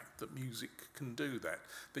the fact that music can do that,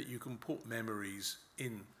 that you can put memories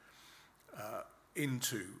into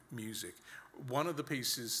music. One of the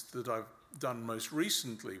pieces that I've done most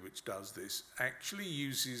recently, which does this, actually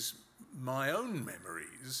uses my own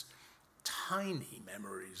memories, tiny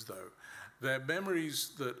memories though. They're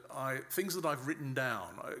memories that things that I've written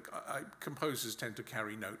down. Composers tend to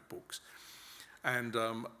carry notebooks, and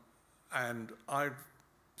I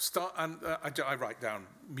write down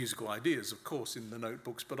musical ideas, of course, in the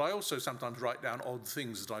notebooks, but I also sometimes write down odd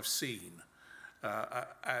things that I've seen,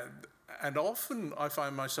 and often I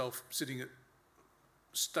find myself sitting at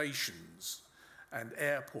stations and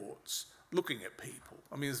airports looking at people.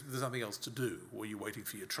 I mean, there's nothing else to do while you're waiting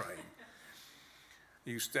for your train.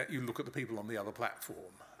 You look at the people on the other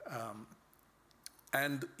platform,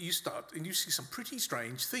 and you see some pretty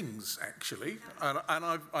strange things, actually. And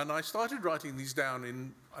I started writing these down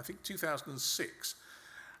in, I think, 2006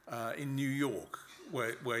 in New York,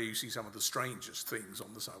 where you see some of the strangest things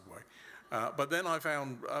on the subway. But then I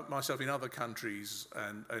found myself in other countries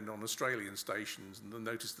and on Australian stations, and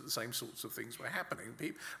noticed that the same sorts of things were happening.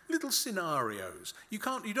 Little scenarios. You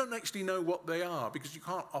don't actually know what they are because you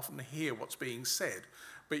can't often hear what's being said,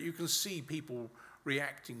 but you can see people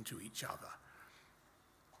reacting to each other.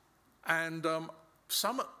 And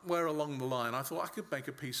somewhere along the line, I thought I could make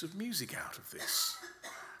a piece of music out of this.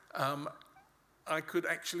 I could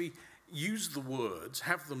actually use the words,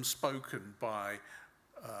 have them spoken by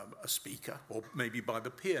a speaker, or maybe by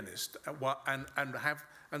the pianist,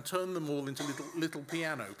 and turn them all into little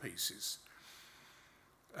piano pieces.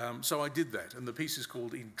 So I did that, and the piece is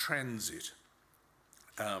called In Transit.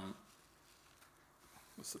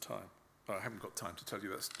 What's the time? Oh, I haven't got time to tell you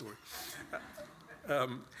that story.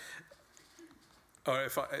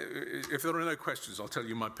 If there are no questions, I'll tell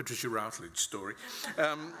you my Patricia Routledge story.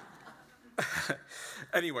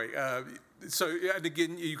 Anyway, and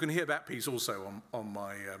again, you can hear that piece also on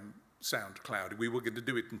my SoundCloud. We were going to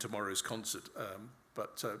do it in tomorrow's concert,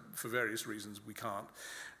 but for various reasons we can't,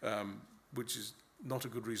 which is not a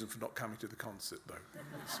good reason for not coming to the concert, though.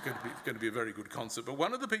 It's going to be a very good concert. But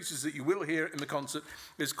one of the pieces that you will hear in the concert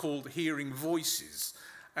is called Hearing Voices.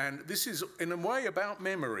 And this is, in a way, about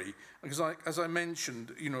memory, because as I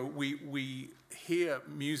mentioned, we hear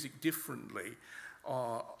music differently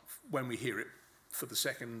when we hear it for the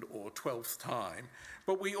second or 12th time,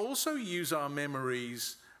 but we also use our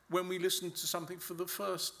memories when we listen to something for the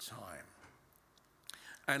first time.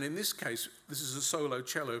 And in this case, this is a solo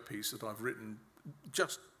cello piece that I've written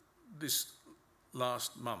just this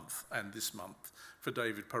last month and this month for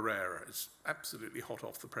David Pereira. It's absolutely hot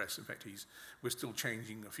off the press. In fact, we're still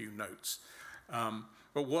changing a few notes.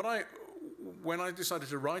 But when I decided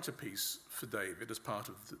to write a piece for David as part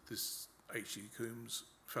of this H.E. Coombs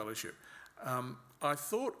Fellowship, I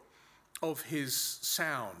thought of his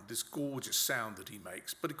sound, this gorgeous sound that he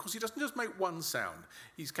makes. But of course, he doesn't just make one sound.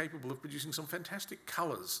 He's capable of producing some fantastic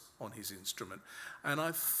colours on his instrument. And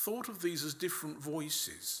I thought of these as different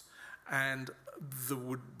voices. And there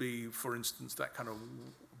would be, for instance, that kind of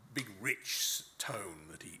big, rich tone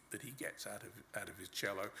that he gets out of his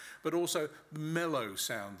cello, but also the mellow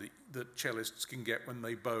sound that cellists can get when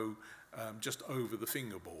they bow just over the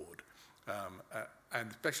fingerboard. And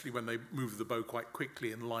especially when they move the bow quite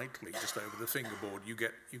quickly and lightly just over the fingerboard, you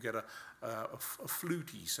get a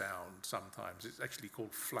fluty sound sometimes. It's actually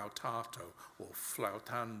called flautato or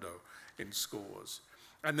flautando in scores.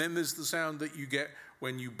 And then there's the sound that you get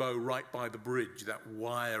when you bow right by the bridge, that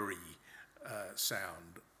wiry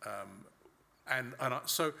sound.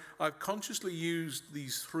 So I've consciously used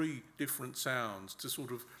these three different sounds to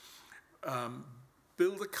sort of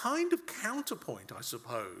build a kind of counterpoint, I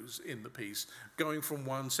suppose, in the piece, going from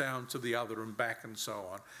one sound to the other and back and so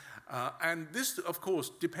on. And this, of course,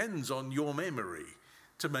 depends on your memory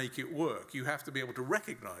to make it work. You have to be able to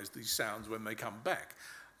recognize these sounds when they come back.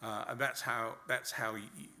 And that's how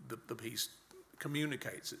the piece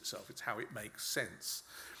communicates itself. It's how it makes sense.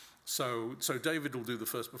 So David will do the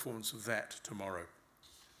first performance of that tomorrow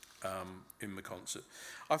in the concert.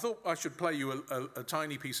 I thought I should play you a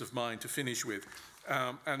tiny piece of mine to finish with.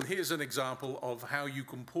 And here's an example of how you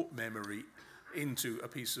can put memory into a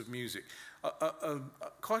piece of music.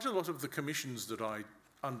 Quite a lot of the commissions that I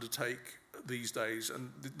undertake these days, and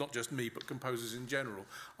not just me, but composers in general,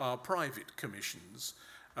 are private commissions.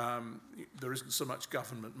 There isn't so much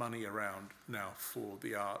government money around now for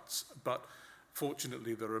the arts, but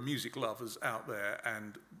fortunately there are music lovers out there,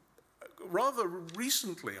 and rather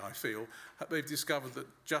recently, I feel, they've discovered that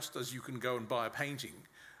just as you can go and buy a painting,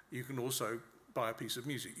 you can also buy a piece of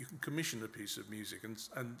music. You can commission a piece of music,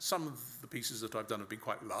 and some of the pieces that I've done have been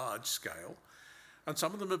quite large scale, and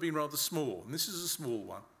some of them have been rather small, and this is a small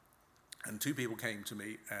one. And two people came to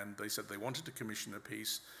me and they said they wanted to commission a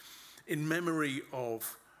piece in memory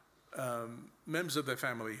of members of their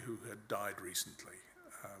family who had died recently.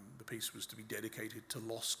 The piece was to be dedicated to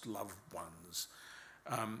lost loved ones.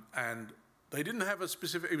 And they didn't have a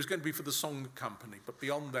specific, it was going to be for the song company, but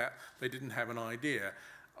beyond that, they didn't have an idea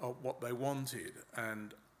of what they wanted.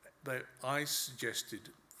 And I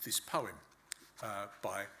suggested this poem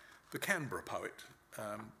by the Canberra poet,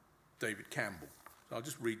 David Campbell. I'll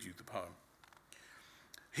just read you the poem.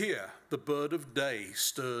 Here, the bird of day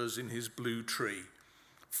stirs in his blue tree,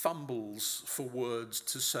 fumbles for words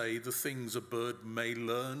to say the things a bird may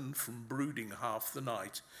learn from brooding half the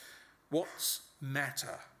night. What's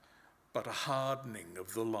matter but a hardening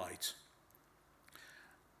of the light?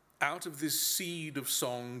 Out of this seed of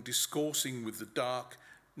song discoursing with the dark,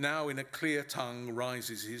 now in a clear tongue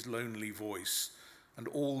rises his lonely voice, and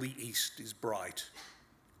all the east is bright.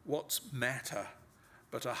 What's matter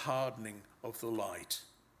but a hardening of the light?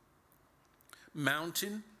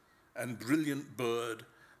 Mountain and brilliant bird,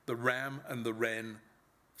 the ram and the wren,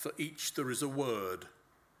 for each there is a word.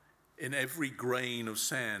 In every grain of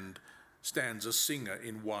sand stands a singer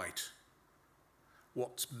in white.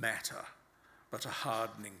 What's matter but a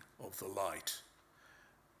hardening of the light?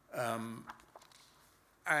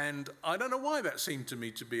 And I don't know why that seemed to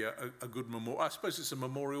me to be a good memorial. I suppose it's a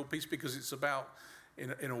memorial piece because it's about,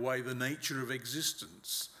 in a way, the nature of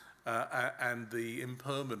existence and the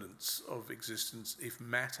impermanence of existence. If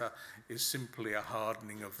matter is simply a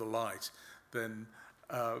hardening of the light, then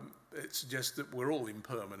it suggests that we're all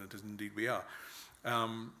impermanent, as indeed we are.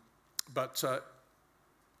 But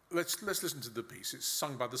let's listen to the piece. It's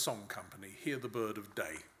sung by the Song Company, Hear the Bird of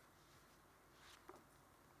Day.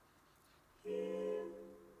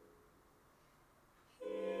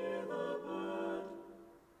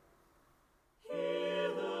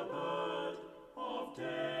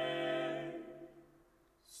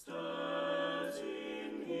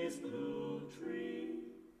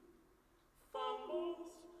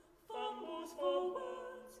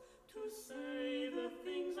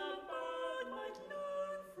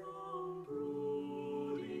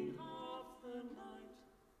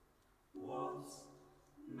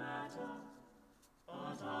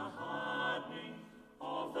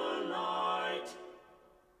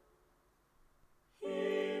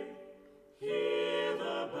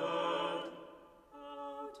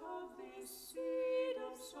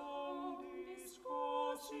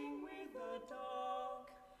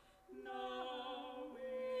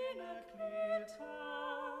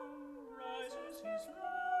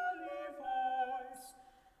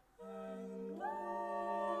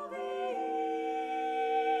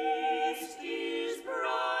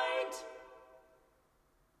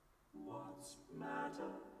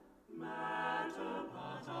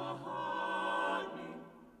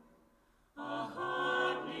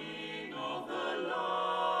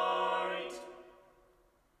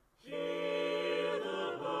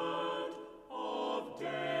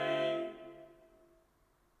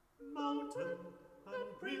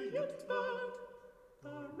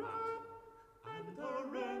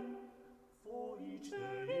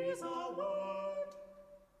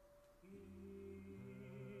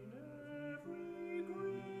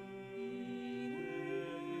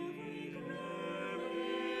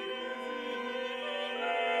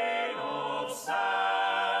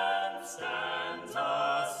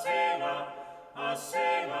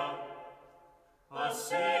 A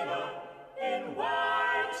singer in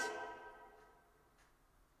white.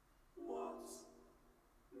 What's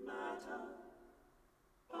matter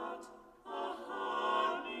but a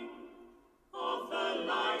hardening of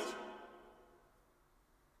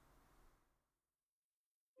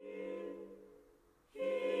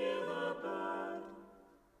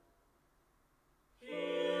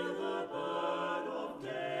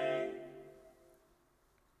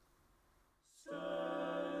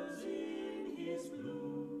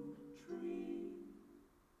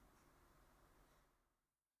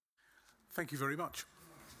Thank you very much.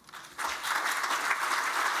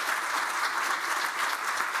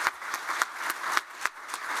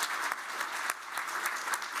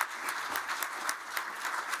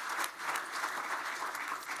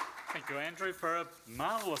 Thank you, Andrew, for a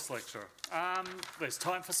marvellous lecture. There's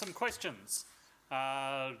time for some questions.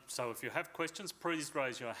 So if you have questions, please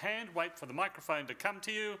raise your hand, wait for the microphone to come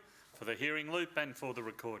to you, for the hearing loop and for the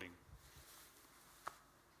recording.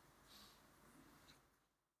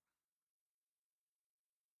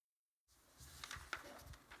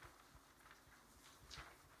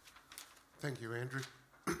 Thank you, Andrew,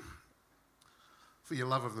 for your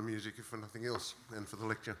love of the music, if for nothing else, and for the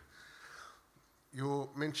lecture. Your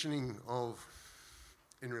mentioning of,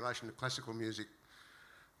 in relation to classical music,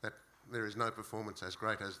 that there is no performance as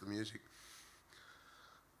great as the music.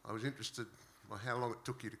 I was interested by how long it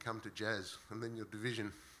took you to come to jazz, and then your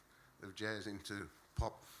division of jazz into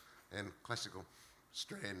pop and classical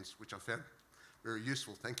strands, which I found very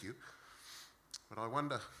useful, thank you. But I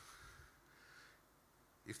wonder,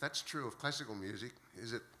 if that's true of classical music,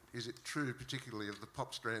 is it true particularly of the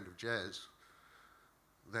pop strand of jazz,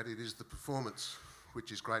 that it is the performance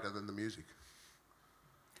which is greater than the music?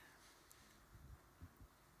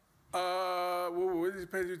 Well,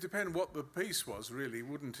 it would depend what the piece was, really,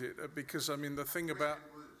 wouldn't it? Because, I mean, the thing about...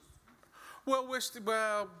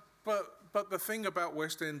 But the thing about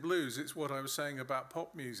West End blues, it's what I was saying about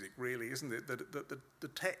pop music, really, isn't it? That the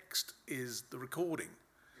text is the recording.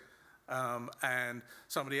 And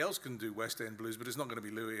somebody else can do West End blues, but it's not going to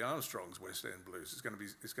be Louis Armstrong's West End blues. It's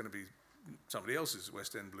going to be somebody else's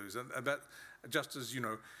West End blues, and that, just as, you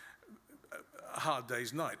know, A Hard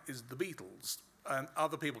Day's Night is the Beatles, and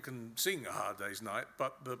other people can sing A Hard Day's Night,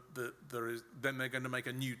 but then they're going to make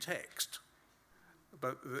a new text.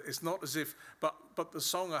 But it's not as if, but the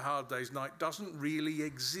song A Hard Day's Night doesn't really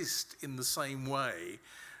exist in the same way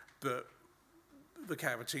that the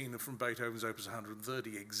cavatina from Beethoven's Opus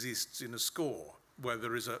 130 exists in a score, where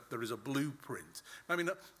there is a blueprint. I mean,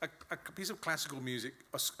 a piece of classical music,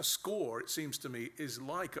 a score, it seems to me, is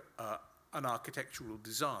like an architectural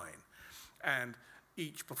design, and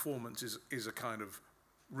each performance is a kind of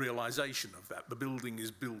realization of that. The building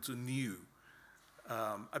is built anew,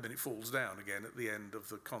 and then it falls down again at the end of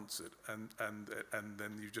the concert, and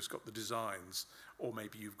then you've just got the designs, or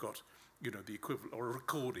maybe you've got, you know, the equivalent, or a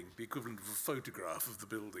recording, the equivalent of a photograph of the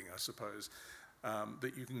building, I suppose,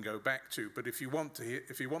 that you can go back to. But if you want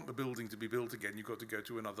the building to be built again, you've got to go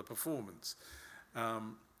to another performance.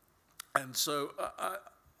 And so,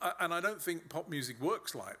 and I don't think pop music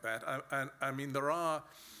works like that. I mean, there are,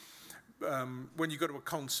 when you go to a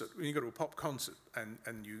concert, when you go to a pop concert,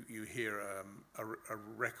 and you hear a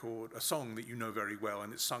record, a song that you know very well,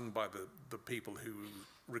 and it's sung by the people who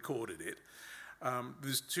recorded it.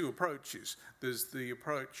 There's two approaches. There's the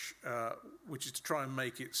approach which is to try and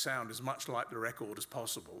make it sound as much like the record as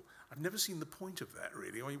possible. I've never seen the point of that,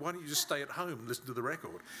 really. I mean, why don't you just stay at home and listen to the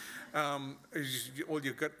record? All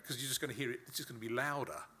you've got, because you're just going to hear it, it's just going to be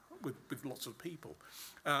louder with lots of people.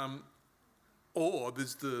 Or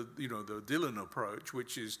there's the Dylan approach,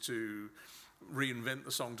 which is to reinvent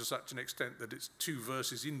the song to such an extent that it's two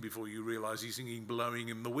verses in before you realise he's singing Blowing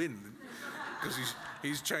in the Wind, because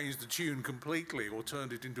he's changed the tune completely or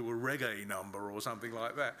turned it into a reggae number or something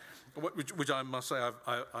like that, which I must say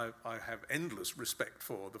I have endless respect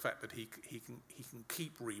for, the fact that he can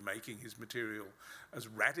keep remaking his material as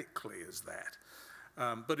radically as that.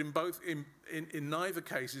 But in neither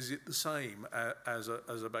case is it the same as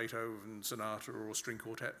a Beethoven sonata or a string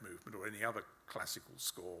quartet movement or any other classical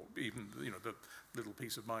score. Even the little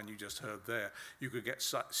piece of mine you just heard there, you could get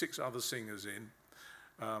 6 other singers in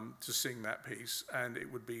to sing that piece, and it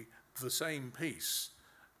would be the same piece,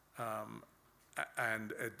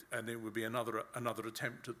 and it would be another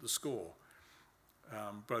attempt at the score.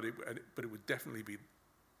 But it would definitely be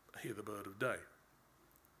Hear the Bird of Day.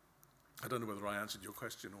 I don't know whether I answered your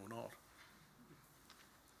question or not.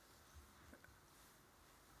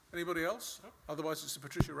 Anybody else? No. Otherwise, it's a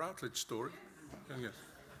Patricia Routledge story. Yes.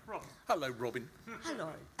 Robin. Hello, Robin.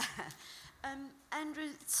 Hello. Andrew,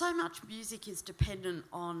 so much music is dependent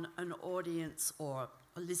on an audience or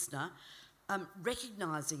a listener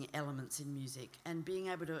recognising elements in music and being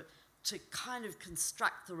able to kind of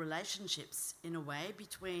construct the relationships in a way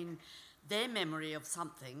between their memory of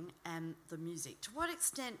something and the music. To what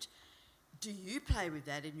extent do you play with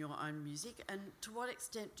that in your own music, and to what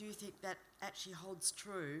extent do you think that actually holds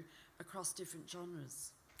true across different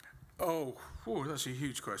genres? Oh, that's a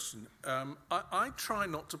huge question. I try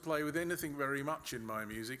not to play with anything very much in my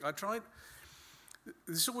music.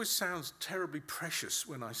 This always sounds terribly precious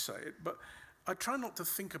when I say it, but I try not to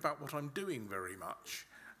think about what I'm doing very much.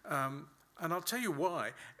 And I'll tell you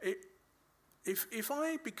why. If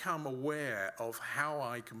I become aware of how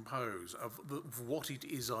I compose, of what it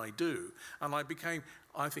is I do, and I became,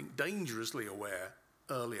 I think, dangerously aware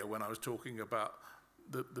earlier when I was talking about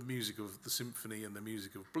the music of the symphony and the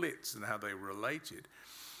music of Blitz and how they were related.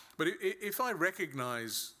 But if I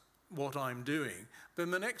recognise what I'm doing,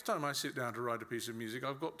 then the next time I sit down to write a piece of music,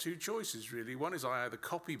 I've got two choices, really. One is I either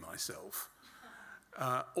copy myself,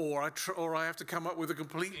 or I have to come up with a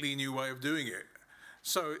completely new way of doing it.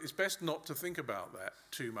 So it's best not to think about that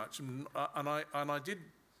too much. And I did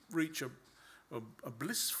reach a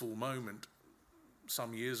blissful moment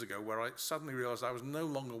some years ago where I suddenly realised I was no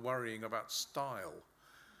longer worrying about style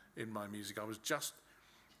in my music. I was just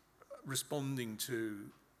responding to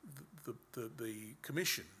the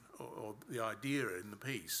commission or the idea in the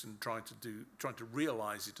piece and trying to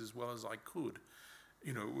realise it as well as I could.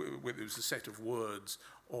 You know, whether it was a set of words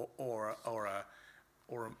or a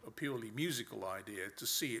purely musical idea, to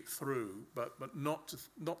see it through, but not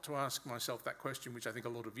to ask myself that question, which I think a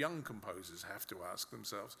lot of young composers have to ask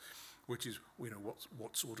themselves, which is, you know,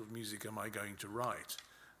 what sort of music am I going to write?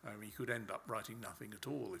 I mean, you could end up writing nothing at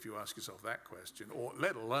all if you ask yourself that question, or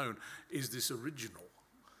let alone, is this original?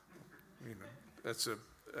 You know, that's a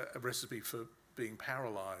recipe for being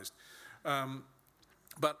paralysed.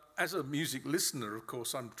 But as a music listener, of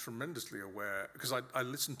course, I'm tremendously aware, because I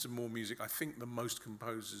listen to more music, I think, than most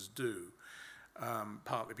composers do,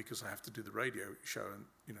 partly because I have to do the radio show, and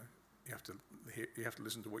you know, you have to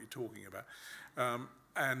listen to what you're talking about,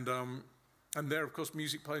 and there, of course,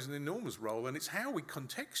 music plays an enormous role, and it's how we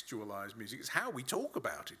contextualise music. It's how we talk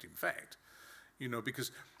about it, in fact, you know,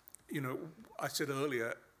 because, you know, I said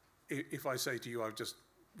earlier, if I say to you, I've just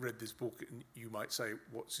read this book, and you might say,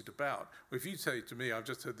 what's it about? Well, if you say to me, I've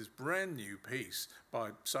just heard this brand new piece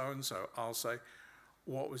by so-and-so, I'll say,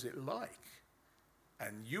 what was it like?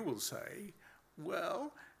 And you will say,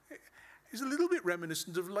 well, it's a little bit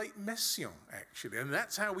reminiscent of late Messiaen, actually. And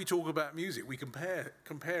that's how we talk about music. We compare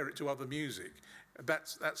it to other music.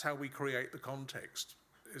 That's how we create the context,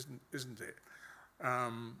 isn't it?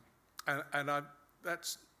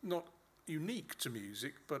 That's not unique to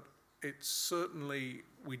music, but it's certainly,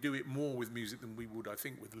 we do it more with music than we would, I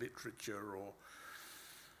think, with literature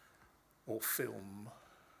or film,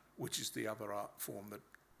 which is the other art form that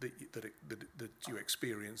you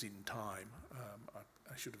experience in time.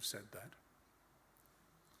 I should have said that.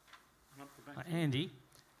 Andy,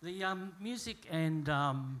 the music and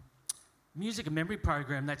memory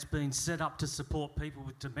program that's been set up to support people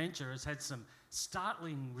with dementia has had some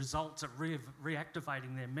startling results at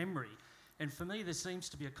reactivating their memory. And for me, there seems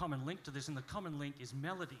to be a common link to this, and the common link is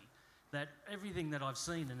melody. That everything that I've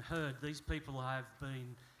seen and heard, these people have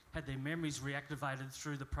had their memories reactivated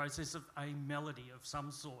through the process of a melody of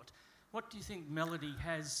some sort. What do you think melody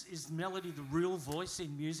has? Is melody the real voice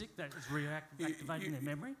in music that is reactivating their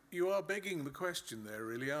memory? You are begging the question there,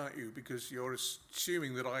 really, aren't you? Because you're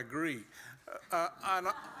assuming that I agree. And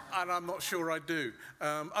I'm not sure I do.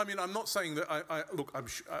 I mean, I'm not saying that look,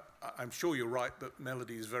 I'm sure you're right that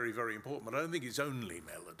melody is very, very important, but I don't think it's only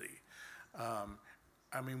melody.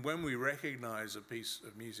 I mean, when we recognise a piece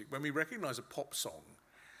of music, when we recognise a pop song,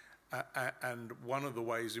 and one of the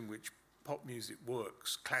ways in which pop music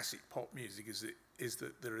works, classic pop music, is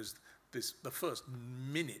that there is this, the first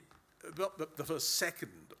minute, the first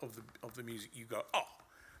second of the music, you go, oh,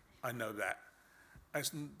 I know that.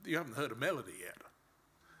 You haven't heard a melody yet.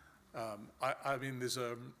 I mean, there's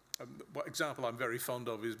one example I'm very fond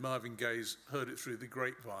of is Marvin Gaye's "Heard It Through the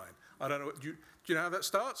Grapevine." I don't know. Do you know how that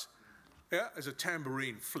starts? Yeah, there's a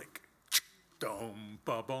tambourine flick. Dum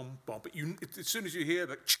ba bum bum. But as soon as you hear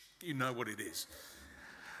that, you know what it is.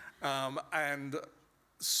 And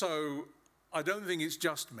so I don't think it's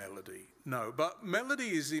just melody, no. But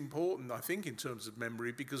melody is important, I think, in terms of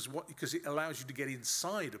memory because it allows you to get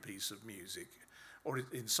inside a piece of music, or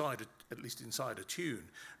at least inside a tune.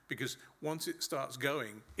 Because once it starts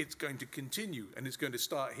going, it's going to continue, and it's going to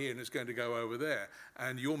start here, and it's going to go over there,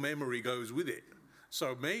 and your memory goes with it.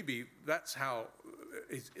 So maybe that's how.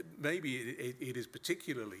 It is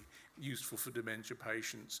particularly useful for dementia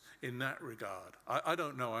patients in that regard. I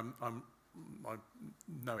don't know. I'm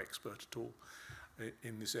no expert at all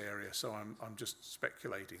in this area, so I'm just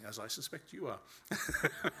speculating, as I suspect you are. Question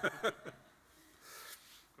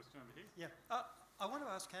over here. Yeah, I want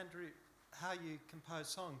to ask Andrew how you compose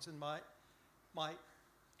songs, and my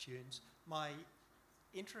tunes. My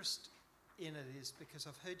interest in it is because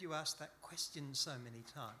I've heard you ask that question so many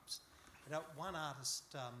times. One artist,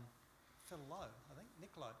 Phil Lowe, I think,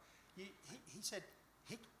 Nick Lowe, he said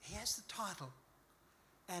he has the title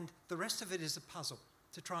and the rest of it is a puzzle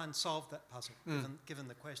to try and solve that puzzle, given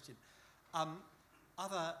the question.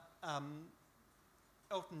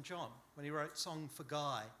 Elton John, when he wrote Song for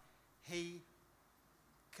Guy, he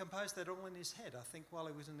composed that all in his head. I think while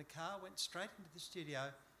he was in the car, went straight into the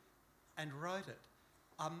studio and wrote it.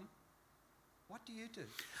 What do you do?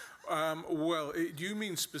 Do you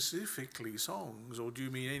mean specifically songs, or do you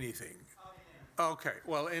mean anything? Oh, yeah. Okay,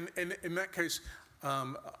 well, in that case,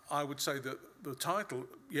 I would say that the title,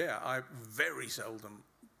 I very seldom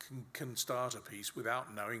can start a piece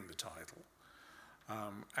without knowing the title.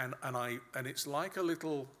 And it's like a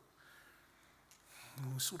little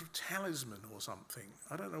sort of talisman or something.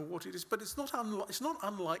 I don't know what it is, but it's not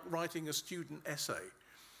unlike writing a student essay.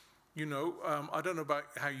 You know, I don't know about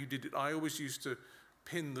how you did it. I always used to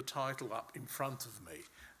pin the title up in front of me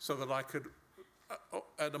so that I could,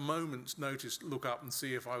 at a moment's notice, look up and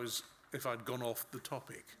see if I'd gone off the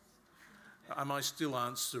topic. Am I still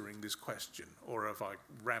answering this question, or have I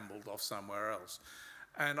rambled off somewhere else?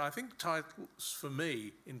 And I think titles, for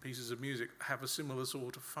me, in pieces of music, have a similar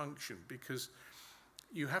sort of function, because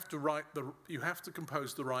you have to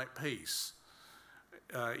compose the right piece.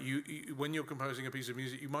 When you're composing a piece of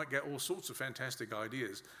music, you might get all sorts of fantastic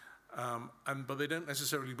ideas, but they don't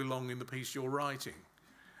necessarily belong in the piece you're writing.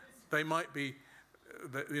 They might be,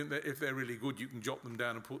 if they're really good, you can jot them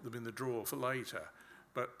down and put them in the drawer for later.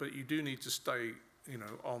 But you do need to stay,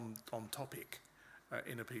 on topic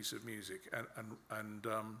in a piece of music, and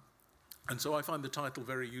so I find the title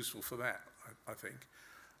very useful for that. I think.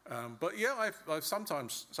 But yeah, I've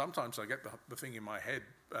sometimes I get the thing in my head.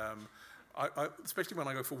 Especially when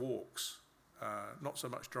I go for walks, not so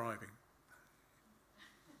much driving.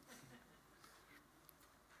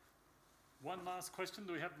 One last question.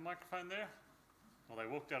 Do we have the microphone there? Well, they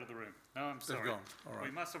walked out of the room. No, I'm sorry. They've gone. All right.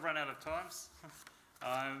 We must have run out of times.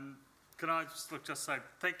 Can I just say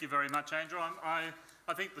thank you very much, Andrew?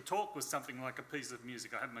 I think the talk was something like a piece of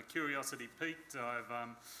music. I had my curiosity piqued. I've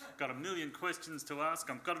got a million questions to ask.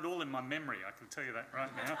 I've got it all in my memory, I can tell you that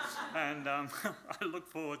right now. And I look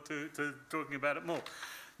forward to talking about it more.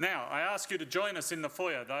 Now, I ask you to join us in the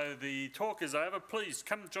foyer. Though the talk is over, please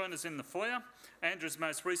come join us in the foyer. Andrew's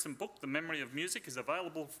most recent book, The Memory of Music, is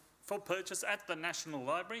available for purchase at the National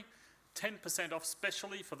Library. 10% off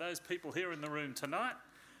specially for those people here in the room tonight.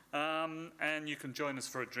 And you can join us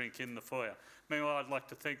for a drink in the foyer. Meanwhile, I'd like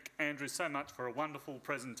to thank Andrew so much for a wonderful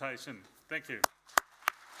presentation. Thank you.